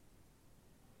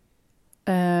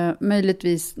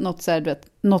 Möjligtvis något, så här, du vet,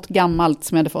 något gammalt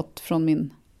som jag hade fått från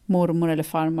min mormor eller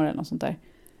farmor eller något sånt där.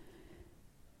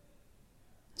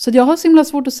 Så jag har så himla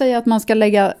svårt att säga att man ska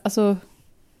lägga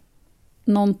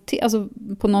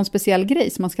på någon speciell grej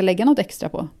som man ska lägga något extra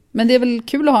på. Men det är väl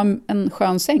kul att ha en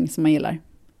skön säng som man gillar.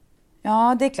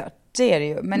 Ja, det är klart. Det är det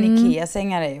ju. Men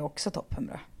Ikea-sängar är ju också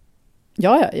toppenbra.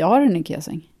 Ja, jag har en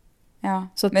Ikea-säng. Ja,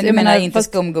 så att, men du menar inte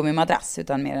skumgummi-madrass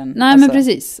utan mer en... Nej, men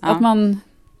precis. Ja. Att man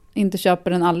inte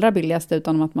köper den allra billigaste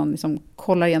utan att man liksom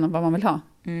kollar igenom vad man vill ha.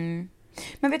 Mm.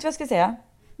 Men vet du vad jag ska säga?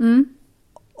 Mm.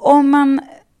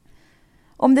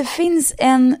 Om det finns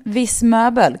en viss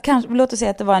möbel, kanske, låt oss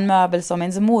säga att det var en möbel som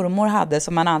ens mormor hade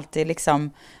som man alltid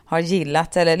liksom har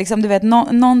gillat, eller liksom, du vet,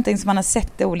 någonting som man har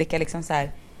sett i olika liksom så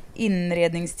här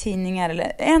inredningstidningar,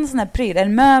 eller en sån här pryl,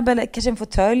 en möbel, kanske en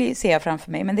fåtölj ser jag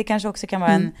framför mig, men det kanske också kan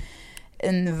vara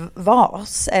en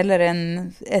vas eller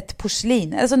ett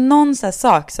porslin, alltså någon sån här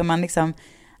sak som man liksom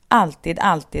alltid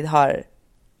har,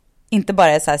 inte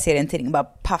bara så här ser en tidning bara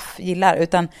paff gillar,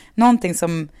 utan någonting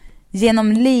som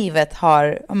genom livet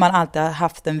har man alltid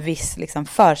haft en viss liksom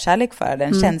förkärlek för, eller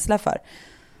en känsla för.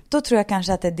 Då tror jag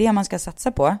kanske att det är det man ska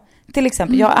satsa på. Till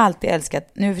exempel, jag har alltid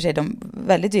älskat, nu för sig de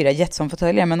väldigt dyra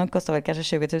Jetson-fåtöljer, men de kostar väl kanske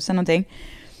 20 000 någonting.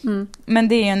 Men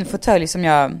det är en fåtölj som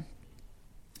jag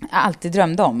alltid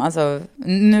drömde om. Alltså,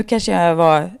 nu kanske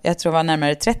jag tror var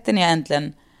närmare 30 när jag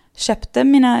äntligen köpte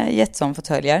mina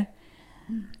Jetson-fåtöljer.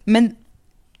 Men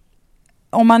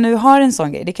om man nu har en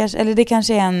sån grej, det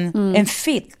kanske är en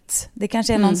filt. Det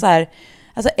kanske är någon så här,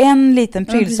 alltså en liten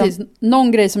pryl som...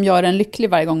 Någon grej som gör en lycklig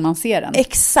varje gång man ser den.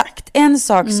 Exakt, en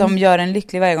sak som gör en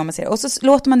lycklig varje gång man ser den. Och så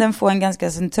låter man den få en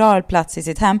ganska central plats i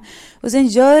sitt hem. Och sen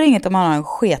gör inget om man har en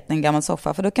sketen gammal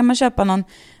soffa. För då kan man köpa någon,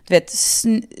 du vet,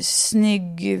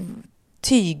 snygg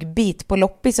tygbit på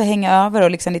loppis och hänga över,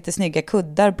 och liksom lite snygga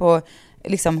kuddar på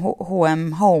liksom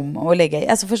H&M Home och lägga i.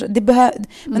 Alltså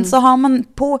men så har man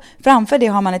framför det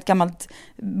har man ett gammalt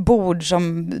bord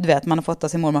som du vet man har fått av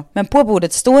sin mormor. Men på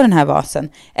bordet står den här vasen,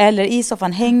 eller i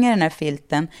soffan hänger den här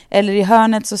filten, eller i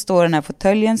hörnet så står den här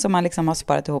fåtöljen som man liksom har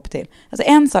sparat ihop till. Alltså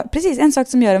en sak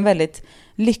som gör en väldigt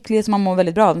lycklig, som man mår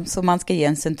väldigt bra av, som man ska ge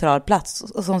en central plats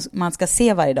och som man ska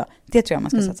se varje dag. Det tror jag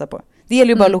man ska satsa på. Det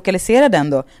gäller ju bara att lokalisera den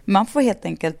då. Man får helt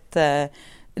enkelt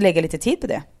lägga lite tid på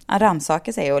det.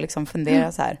 Rannsaka sig och liksom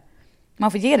fundera så här.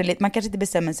 Man får ge det lite. Man kanske inte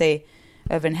bestämmer sig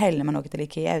över en helg när man åker till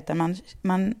Ikea, utan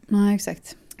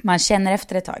exakt. Man känner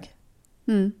efter ett tag.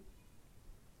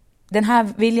 Den här,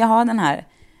 vill jag ha den här?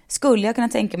 Skulle jag kunna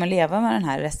tänka mig att leva med den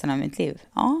här resten av mitt liv?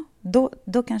 Ja,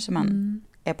 då kanske man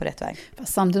är på rätt väg.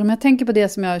 Fast samtidigt, om jag tänker på det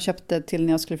som jag köpte till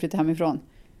när jag skulle flytta hemifrån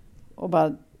och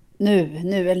bara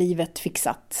nu är livet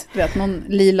fixat. Du vet, någon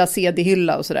lila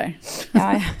CD-hylla och sådär.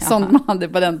 Ja. Sånt man hade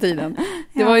på den tiden.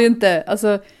 Det var ju inte,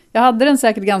 alltså, jag hade den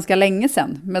säkert ganska länge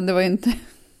sedan, men det var ju inte,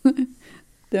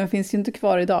 den finns ju inte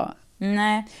kvar idag.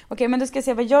 Nej, okej, men då ska jag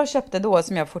se vad jag köpte då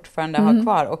som jag fortfarande har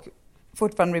kvar och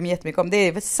fortfarande bryr mig jättemycket om. Det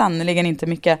är sannoliken inte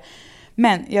mycket.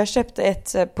 Men jag köpte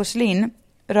ett porslin.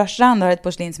 Rörstrand har ett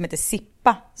porslin som heter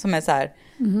Sippa, som är så här...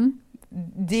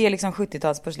 Det är liksom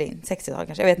 70-tals porslin, 60-tal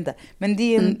kanske, jag vet inte. Men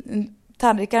det är en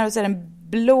tallrikar och så är det en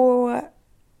blå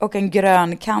och en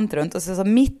grön kant runt. Och så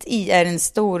mitt i är en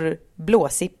stor blå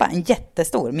sippa, en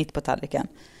jättestor mitt på tallriken.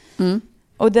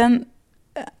 Och den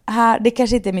här, det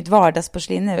kanske inte är mitt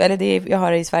vardagsporslin nu, eller jag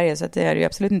har det i Sverige så att det är det ju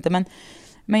absolut inte.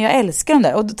 Men jag älskar dem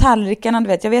där. Och tallrikarna, du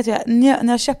vet, jag vet ju, när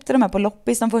jag köpte de här på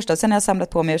loppis de första, och sen har jag samlat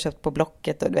på mig och köpt på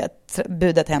Blocket och du vet,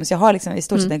 budat hem. Så jag har liksom i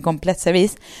stort sett en komplett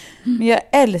servis. Men jag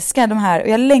älskar de här, och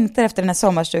jag längtar efter den här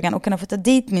sommarstugan och kunna få ta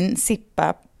dit mitt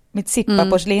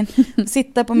Sippa-porslin,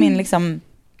 sitta på min liksom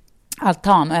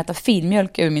altan och äta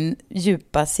filmjölk ur min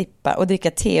djupa Sippa och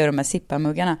dricka te ur de här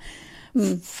Sippa-muggarna.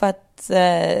 För att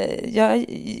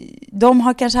de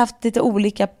har kanske haft lite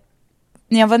olika...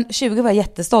 När jag var 20 var jag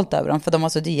jättestolt över dem, för de var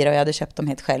så dyra och jag hade köpt dem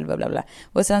helt själv och bla bla.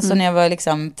 Och sen så när jag var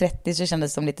liksom 30 så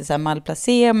kändes de lite så här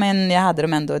malplacé, men jag hade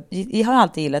dem ändå, jag har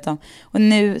alltid gillat dem. Och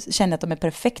nu känner jag att de är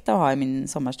perfekta att ha i min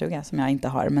sommarstuga, som jag inte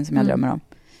har men som jag drömmer om.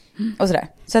 Och sådär.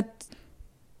 Så att,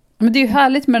 men det är ju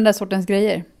härligt med den där sortens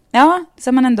grejer. ja,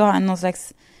 så man ändå har någon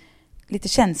slags lite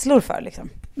känslor för liksom.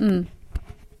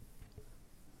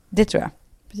 Det tror jag.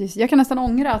 Precis. Jag kan nästan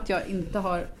ångra att jag inte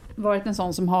har varit en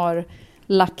sån som har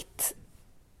lagt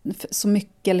så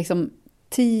mycket liksom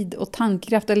tid och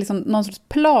tankekraft eller liksom någon sorts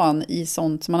plan i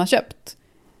sånt som man har köpt.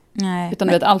 Nej. Utan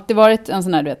du vet, alltid varit en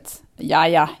sån här, du vet,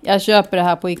 jag köper det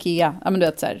här på Ikea. Ja, men du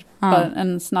vet, så här, bara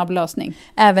en snabb lösning.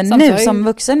 Även Samt nu som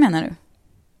vuxen menar du?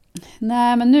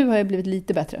 Nej, men nu har jag blivit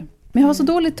lite bättre. Men jag har så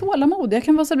dåligt tålamod. Jag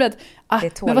kan vara så rädd.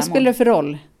 Men vad spelar det för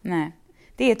roll? Nej,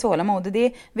 det är tålamod.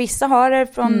 Vissa har det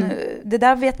från... Det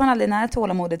där vet man aldrig när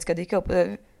tålamodet ska dyka upp.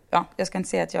 Ja, jag ska inte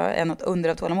säga att jag är något under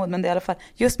av tålamod, men det är i alla fall...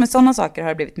 Just med sådana saker har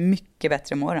det blivit mycket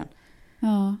bättre med åren.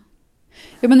 Ja,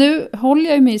 men nu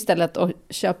håller jag mig istället och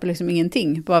köper liksom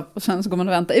ingenting. Och sen så går man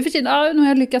och väntar. I och för sig, nu har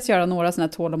jag lyckats göra några sådana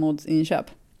här tålamodsinköp.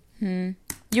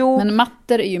 Jo. Men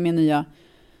mattor är ju min nya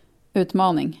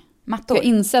utmaning. Mattor?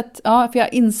 För jag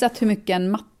har insett hur mycket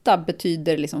en matta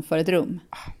betyder liksom för ett rum.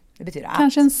 Det betyder allt.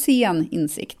 Kanske en sen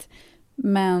insikt.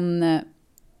 Men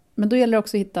då gäller det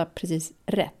också att hitta precis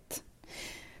rätt.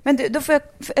 Men du, då får jag,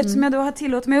 eftersom jag då har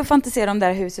tillåtit mig att fantisera om det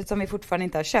här huset som vi fortfarande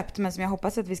inte har köpt, men som jag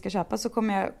hoppas att vi ska köpa, så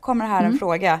kommer här en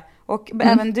fråga. Och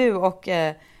även du och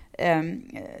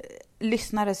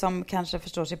lyssnare som kanske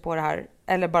förstår sig på det här,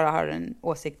 eller bara har en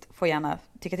åsikt, får gärna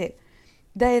tycka till.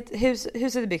 Det är ett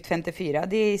huset är byggt 54.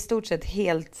 Det är i stort sett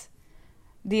helt...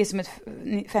 Det är som ett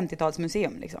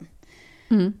 50-talsmuseum liksom.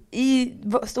 I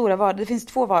stora det finns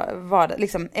två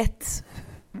liksom ett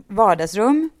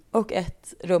vardagsrum och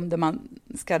ett rum där man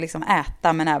ska liksom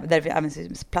äta, men där det även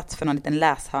finns plats för någon liten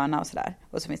läshörna och sådär.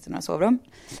 Och så finns det några sovrum.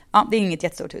 Ja, det är inget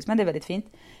jättestort hus, men det är väldigt fint.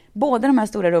 Båda de här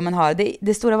stora rummen har,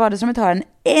 det stora vardagsrummet har en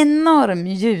enorm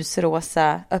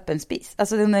ljusrosa öppen spis.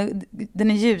 Alltså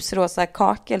den är ljusrosa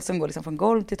kakel som går liksom från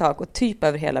golv till tak och typ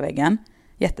över hela väggen.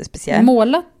 Jättespeciell.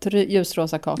 Målat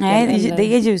ljusrosa kakel? Nej, eller?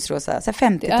 det är ljusrosa. Så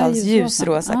 50-tals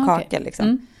ljusrosa kakel okay.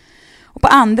 liksom. Och på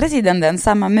andra sidan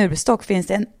samma murstock, finns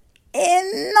det en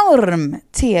enorm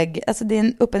alltså det är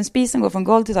en öppen spis som går från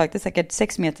golv till tak. Det är säkert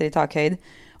 6 meter i takhöjd.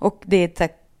 Och det är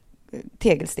ett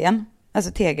tegelsten.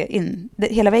 Alltså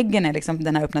hela väggen är liksom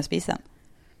den här öppna spisen.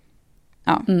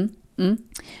 Ja.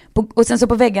 Och sen så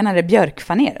på väggarna är det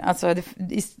björkfaner. Alltså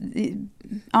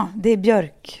det är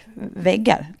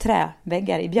björkväggar,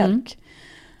 träväggar i björk.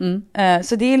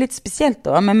 Så det är lite speciellt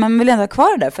då, men man vill ändå ha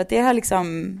kvar det för att det är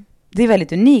liksom, det är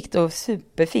väldigt unikt och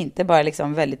superfint. Det är bara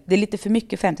liksom det är lite för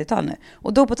mycket 50-tal nu.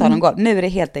 Och då på tal om golv, nu är det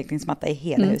heltäckningsmatta i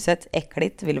hela huset.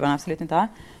 Äckligt, vill man absolut inte ha,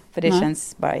 för det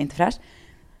känns bara inte fräscht.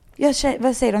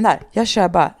 Vad säger de där? Jag kör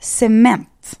bara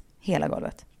cement hela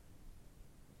golvet.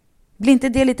 Blir inte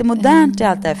det lite modernt i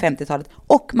allt det här 50-talet?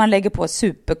 Och man lägger på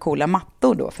supercoola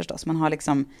mattor då förstås. Man har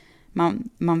liksom,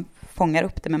 man fångar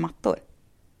upp det med mattor.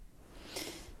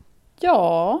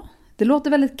 Ja, det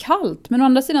låter väldigt kallt. Men å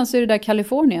andra sidan så är det där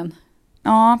Kalifornien.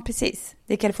 Ja, precis.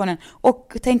 Det är Kalifornien.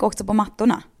 Och tänk också på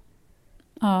mattorna.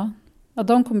 Ja,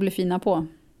 de kommer bli fina på.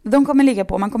 De kommer ligga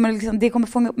på, det kommer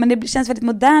fånga upp, men det känns väldigt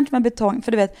modernt med betong,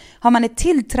 för du vet, har man ett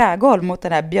till trägolv mot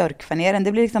den här björkfaneren,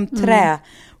 det blir liksom trä,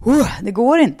 det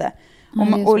går inte. Det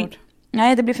är svårt.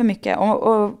 Nej, det blir för mycket.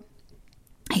 Och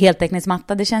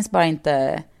heltäckningsmatta, det känns bara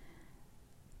inte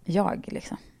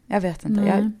liksom. Jag vet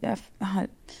inte.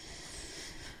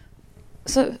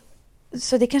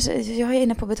 Så det kanske, jag är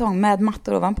inne på betong med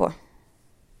mattor ovanpå.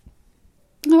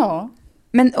 Ja.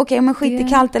 Men okej, om man skiter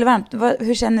kallt eller varmt,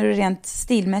 hur känner du rent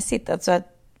stilmässigt? Alltså,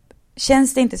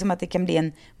 känns det inte som att det kan bli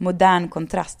en modern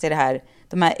kontrast till det här,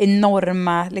 de här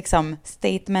enorma liksom,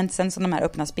 statementsen som de här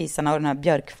öppna spisarna och den här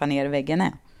björkfanerväggen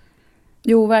är?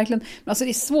 Jo, verkligen. Men alltså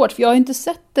det är svårt, för jag har inte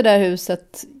sett det där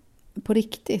huset på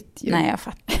riktigt. Jo. Nej, jag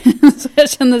fattar. Så jag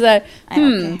känner så här,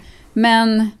 okay.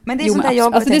 Men det är sånt där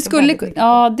jag det skulle,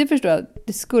 ja, det förstår jag.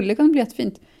 Det skulle kunna bli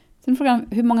jättefint. Sen frågan,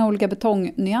 hur många olika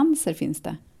betongnyanser finns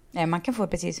det? Nej, man kan få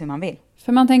precis hur man vill.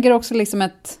 För man tänker också liksom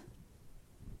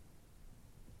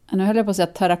nu höll jag på att säga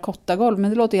terrakottagolv, men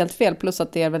det låter helt fel. Plus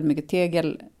att det är väldigt mycket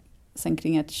tegel sen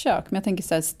kring ett kök. Men jag tänker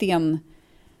så här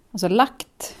alltså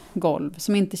lagt golv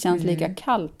som inte känns lika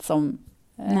kallt som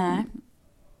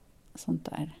sånt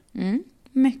där.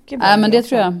 Mycket bra. Men det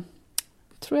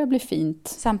tror jag blir fint.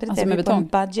 Samtidigt alltså är vi på en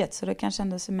budget, så det kanske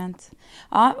ändå cement.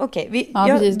 Ja, okej.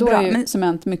 Precis. Då är ju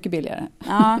cement mycket billigare.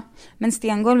 Ja, men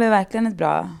stengolv är verkligen ett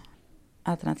bra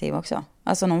alternativ också.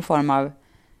 Alltså någon form av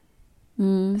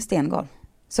stengolv.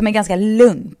 Som är ganska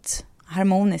lugnt,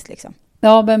 harmoniskt liksom.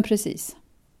 Ja, men precis.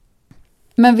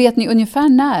 Men vet ni ungefär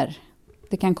när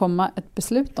det kan komma ett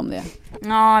beslut om det?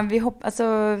 Ja, vi hoppas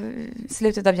alltså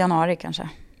slutet av januari kanske.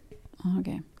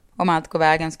 Okay. Om allt går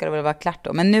vägen ska det väl vara klart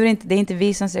då. Men nu är det är inte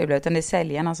vi som strular utan det är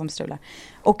säljarna som strular.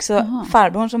 Också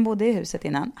farbrorn som bodde i huset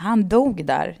innan, han dog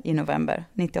där i november,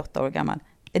 98 år gammal.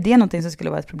 Är det någonting som skulle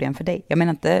vara ett problem för dig? Jag menar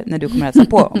inte när du kommer att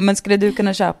hälsa på. Men skulle du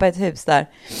kunna köpa ett hus där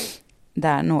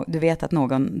du vet att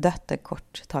någon dött ett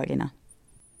kort tag innan?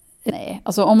 Nej,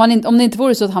 alltså om det inte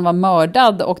vore så att han var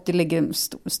mördad och det ligger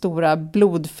stora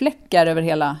blodfläckar över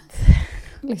hela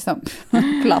liksom,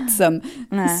 platsen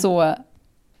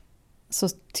så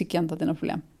tycker jag inte att det är något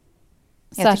problem.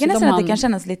 Jag tycker nästan att det kan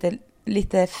kännas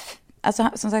lite alltså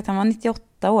som sagt han var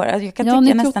 98 år. Jag kan tycka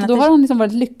 98, nästan att då har han liksom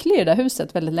varit lycklig i det där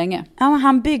huset väldigt länge. Ja,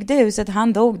 han byggde huset,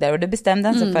 han dog där och det bestämde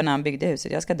han sig för när han byggde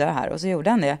huset. Jag ska dö här och så gjorde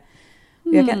han det.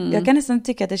 Jag kan nästan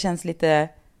tycka att det känns lite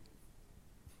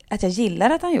att jag gillar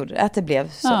att han gjorde det, att det blev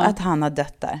så, att han har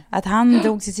dött där. Att han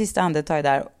dog sitt sista andetag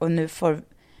där och nu får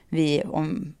vi,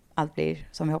 om allt blir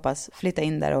som vi hoppas, flytta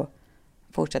in där och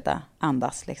fortsätta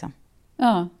andas liksom.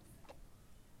 Ja.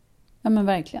 Ja men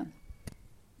verkligen.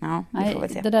 Ja, vi får väl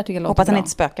se. Det där tycker jag låter hoppas bra. han inte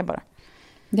spökar bara.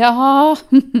 Jaha.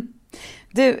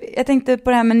 Du, jag tänkte på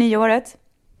det här med nyåret.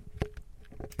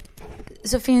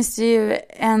 Så finns det ju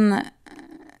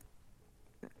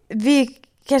vi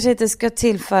kanske inte ska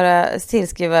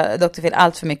tillskriva Dr. Phil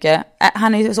allt för mycket.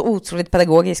 Han är ju så otroligt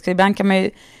pedagogisk. För ibland kan man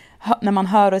ju, när man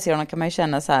hör och ser honom kan man ju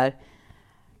känna så här,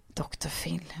 Dr.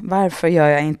 Phil, varför gör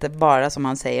jag inte bara som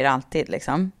han säger alltid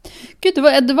liksom? Gud,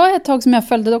 det var ett tag som jag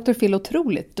följde Dr. Phil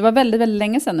otroligt. Det var väldigt, väldigt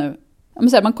länge sedan nu.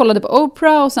 Man kollade på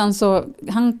Oprah och sen så,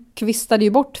 han kvistade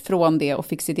ju bort från det och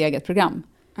fick sitt eget program.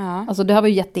 Ja. Alltså det här var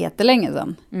ju jättelänge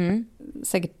sedan.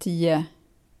 Säkert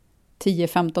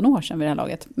 10-15 år sedan vid det här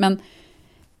laget.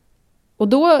 Och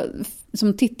då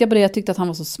som tittade jag på det, jag tyckte att han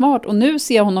var så smart. Och nu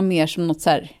ser jag honom mer som något så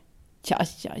här, ja.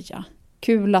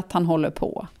 Kul att han håller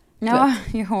på. Ja,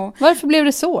 jo. Varför blev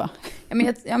det så?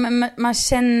 Men man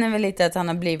känner väl lite att han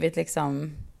har blivit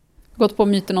liksom... Gått på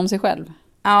myten om sig själv?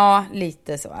 Ja,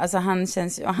 lite så. Alltså han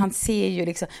känns och han ser ju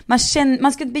liksom... Man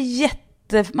skulle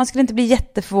inte bli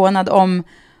jätteförvånad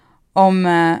om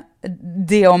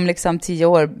det om liksom 10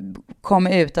 år kom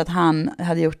ut att han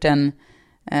hade gjort en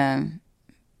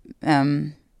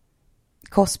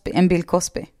Bill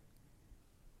Cosby.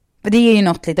 För det är ju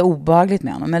något lite obehagligt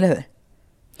med honom, eller hur?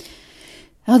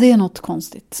 Ja, det är något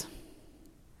konstigt.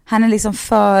 Han är liksom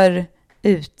för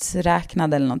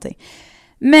uträknad eller någonting.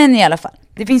 Men i alla fall,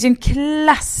 det finns ju en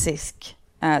klassisk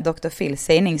Dr.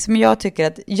 Phil-sägning som jag tycker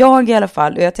att jag i alla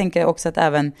fall, och jag tänker också att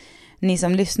även ni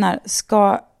som lyssnar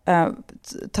ska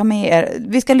ta med er.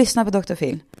 Vi ska lyssna på Dr.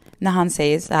 Phil när han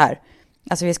säger så här.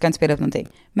 Alltså vi ska inte spela upp någonting.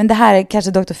 Men det här är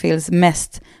kanske Dr. Phils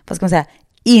mest, vad ska man säga,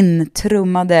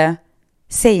 intrummade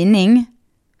sägning.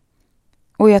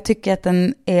 Och jag tycker att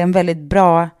den är en väldigt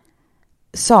bra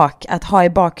sak att ha i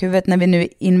bakhuvudet när vi nu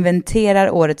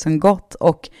inventerar året som gått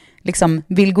och liksom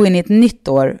vill gå in i ett nytt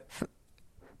år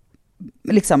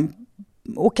liksom,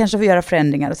 och kanske få göra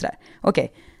förändringar och sådär.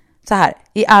 Okej, så här,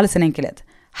 i all sin enkelhet.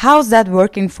 How's that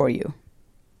working for you?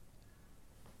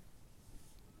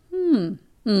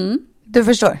 Du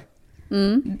förstår?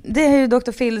 Det är ju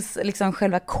Dr. Phils liksom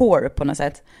själva core på något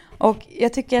sätt. Och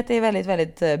jag tycker att det är väldigt,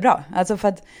 väldigt bra. Alltså för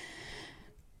att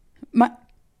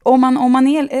om man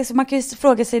är, så man kan ju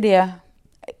fråga sig det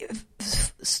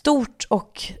stort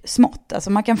och smått. Alltså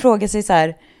man kan fråga sig så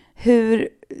här, hur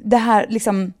det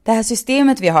här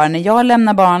systemet vi har när jag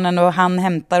lämnar barnen och han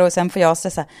hämtar och sen får jag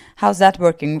stressa. How's that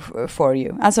working for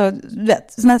you? Alltså, du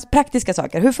vet, sådana praktiska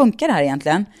saker. Hur funkar det här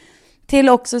egentligen? Till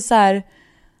också så här,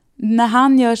 när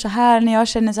han gör så här, när jag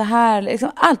känner så här.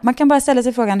 Liksom allt. Man kan bara ställa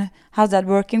sig frågan, how's that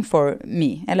working for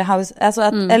me?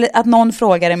 Eller, eller att någon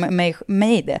frågar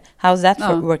mig det. How's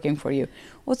that working for you?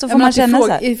 Och så får man känna så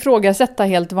här. Ifrågasätta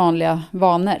helt vanliga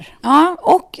vanor. Ja,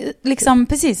 och liksom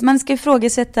precis. Man ska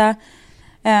ifrågasätta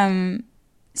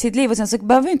sitt liv och sen så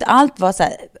behöver inte allt vara så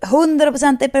här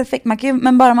 100% är perfekt.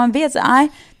 Men bara man vet så nej,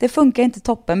 det funkar inte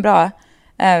toppen bra.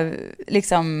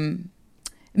 Liksom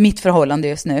mitt förhållande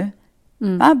just nu.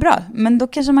 Ja, bra. Men då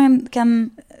kanske man kan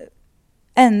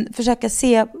försöka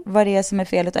se vad det är som är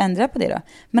felet och ändra på det då.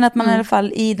 Men att man i alla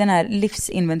fall i den här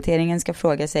livsinventeringen ska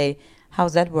fråga sig,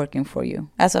 how's that working for you?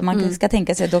 Alltså man ska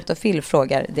tänka sig att Dr. Phil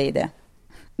frågar dig det.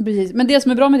 Precis. Men det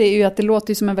som är bra med det är ju att det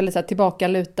låter som en väldigt så här,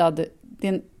 tillbakalutad, det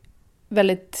är en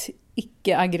väldigt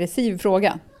icke-aggressiv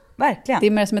fråga. Verkligen. Det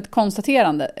är mer som ett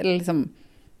konstaterande, eller liksom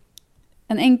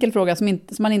en enkel fråga som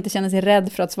man inte känner sig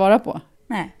rädd för att svara på.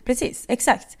 Nej, precis.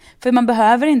 Exakt. För man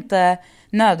behöver inte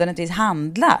nödvändigtvis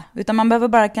handla. Utan man behöver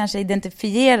bara kanske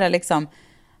identifiera liksom,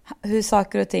 hur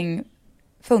saker och ting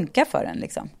funkar för en.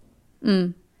 Liksom.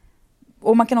 Mm.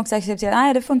 Och man kan också acceptera,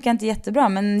 nej det funkar inte jättebra.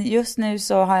 Men just nu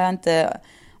så har jag inte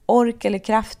ork eller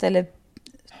kraft eller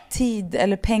tid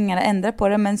eller pengar att ändra på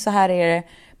det. Men så här är det.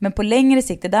 Men på längre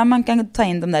sikt, där man kan ta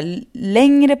in de där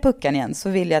längre puckan igen, så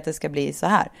vill jag att det ska bli så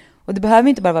här. Och det behöver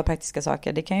inte bara vara praktiska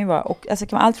saker. Det kan ju vara, alltså det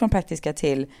kan vara allt från praktiska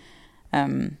till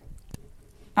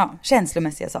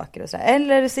känslomässiga saker och sådär.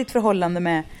 Eller sitt förhållande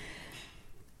med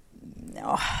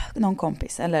någon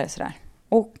kompis eller sådär.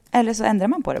 Eller så ändrar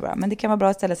man på det bara. Men det kan vara bra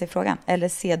att ställa sig frågan. Eller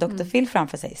se Dr. Phil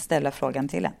framför sig. Ställa frågan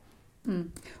till en.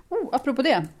 Mm. Apropå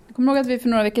det. Jag kommer ihåg att vi för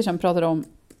några veckor sedan pratade om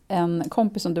en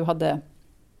kompis som du hade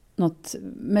något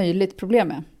möjligt problem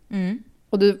med. Mm.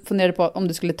 Och du funderade på om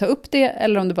du skulle ta upp det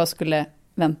eller om du bara skulle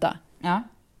vänta. Ja.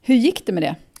 Hur gick det med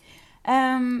det?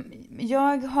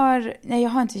 Jag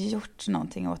har inte gjort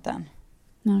någonting åt den.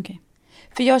 Okay.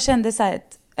 För jag kände så här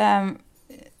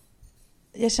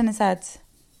att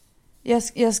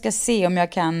jag ska se om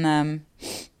jag kan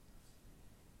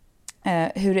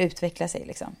hur det utvecklar sig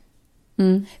liksom.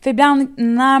 Mm. För ibland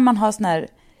när man har sån här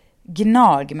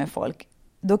gnag med folk,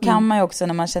 då kan man ju också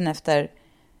när man känner efter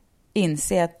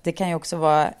inse att det kan ju också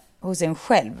vara hos en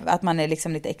själv, att man är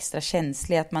liksom lite extra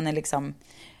känslig, att man är liksom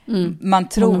man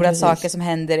tror att saker som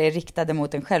händer är riktade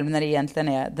mot en själv när det egentligen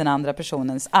är den andra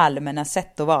personens allmänna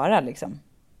sätt att vara liksom.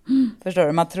 Förstår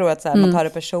du? Man tror att så här, man tar det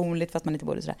personligt fast man inte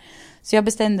borde sådär. Så jag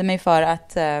bestämde mig för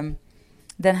att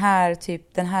den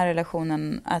här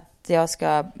relationen, att jag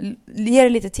ska ge det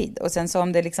lite tid. Och sen så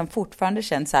om det liksom fortfarande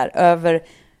känns så här över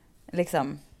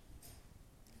liksom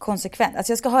konsekvent.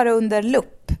 Alltså jag ska ha det under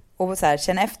lupp och så här,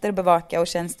 känna efter, bevaka, och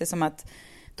känns det som att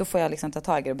då får jag liksom ta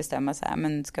tag i det och bestämma så här,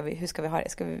 men hur ska vi ha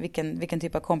det? Vilken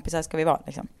typ av kompisar ska vi vara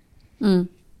liksom? Jag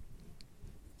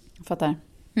fattar.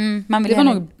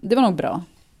 Det var nog bra.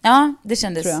 Ja, det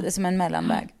kändes som en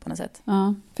mellanväg på något sätt.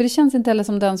 Ja, för det känns inte heller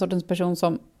som den sortens person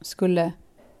som skulle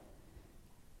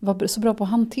vara så bra på att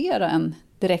hantera en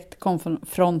direkt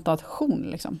konfrontation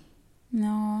liksom.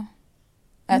 Ja.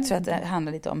 Jag tror att det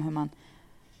handlar lite om hur man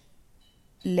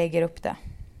lägger upp det.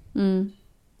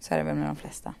 Så är det väl med de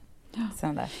flesta.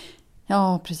 Sådana där.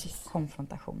 Ja, precis.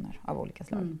 Konfrontationer av olika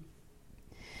slag.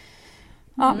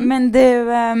 Ja, men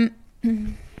du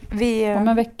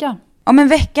om en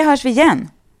vecka hörs vi igen.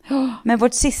 Med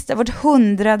vårt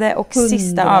 100:e och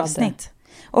sista avsnitt.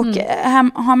 Och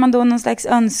har man då någon slags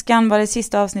önskan vad det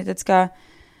sista avsnittet ska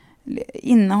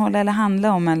innehålla eller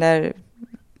handla om, eller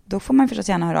då får man förstås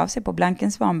gärna höra av sig på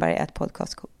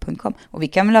blankensvanberg@podcast.com. Och vi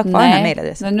kan väl ha kvar den här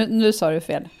mejladressen. Nu sa du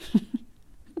fel.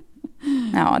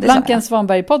 Ja,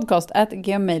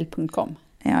 blankensvanbergpodcast@gmail.com.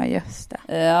 Ja, just det.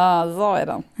 Ja, så är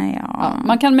den. Ja.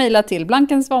 Man kan mejla till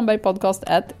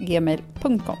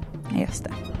blankensvanbergpodcast@gmail.com. Just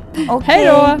det. Och hej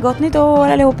då! Gott nytt år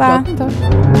allihopa! Gott nytt år.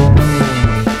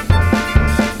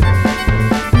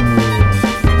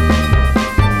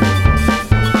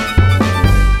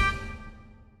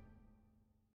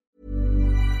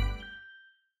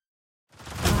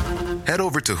 Head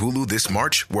over to Hulu this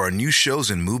March, where our new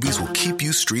shows and movies will keep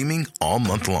you streaming all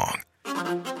month long.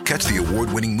 Catch the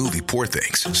award-winning movie Poor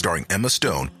Things, starring Emma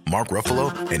Stone, Mark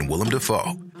Ruffalo, and Willem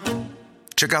Dafoe.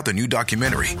 Check out the new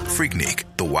documentary, Freaknik,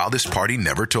 The Wildest Party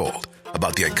Never Told,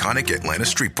 about the iconic Atlanta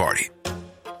Street Party.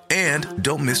 And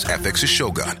don't miss FX's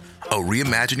Shogun, a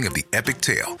reimagining of the epic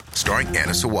tale, starring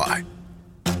Anna Sawai.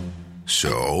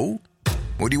 So,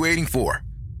 what are you waiting for?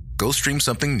 Go stream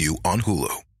something new on Hulu.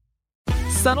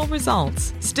 Subtle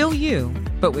results, still you,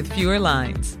 but with fewer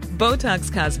lines.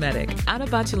 Botox Cosmetic, out of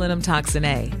botulinum toxin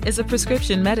A, is a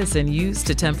prescription medicine used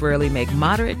to temporarily make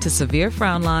moderate to severe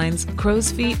frown lines,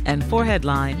 crow's feet, and forehead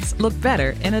lines look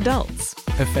better in adults.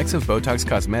 Effects of Botox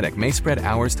Cosmetic may spread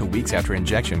hours to weeks after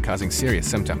injection, causing serious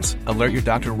symptoms. Alert your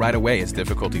doctor right away as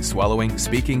difficulty swallowing,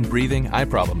 speaking, breathing, eye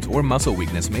problems, or muscle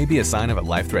weakness may be a sign of a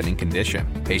life-threatening condition.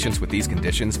 Patients with these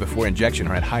conditions before injection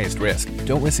are at highest risk.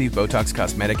 Don't receive Botox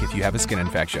Cosmetic if you have a skin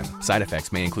infection. Side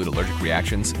effects may include allergic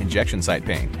reactions, injection site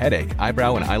pain, headache,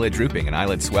 eyebrow and eyelid drooping, and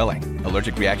eyelid swelling.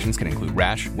 Allergic reactions can include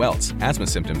rash, welts, asthma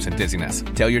symptoms, and dizziness.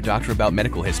 Tell your doctor about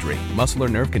medical history, muscle or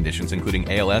nerve conditions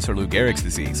including ALS or Lou Gehrig's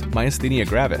disease, myasthenia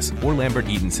gravis, or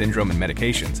Lambert-Eaton syndrome, and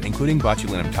medications, including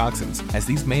botulinum toxins, as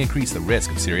these may increase the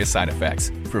risk of serious side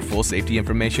effects. For full safety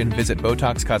information, visit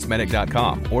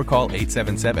BotoxCosmetic.com or call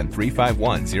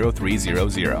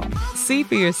 877-351-0300. See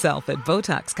for yourself at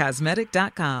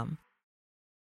BotoxCosmetic.com.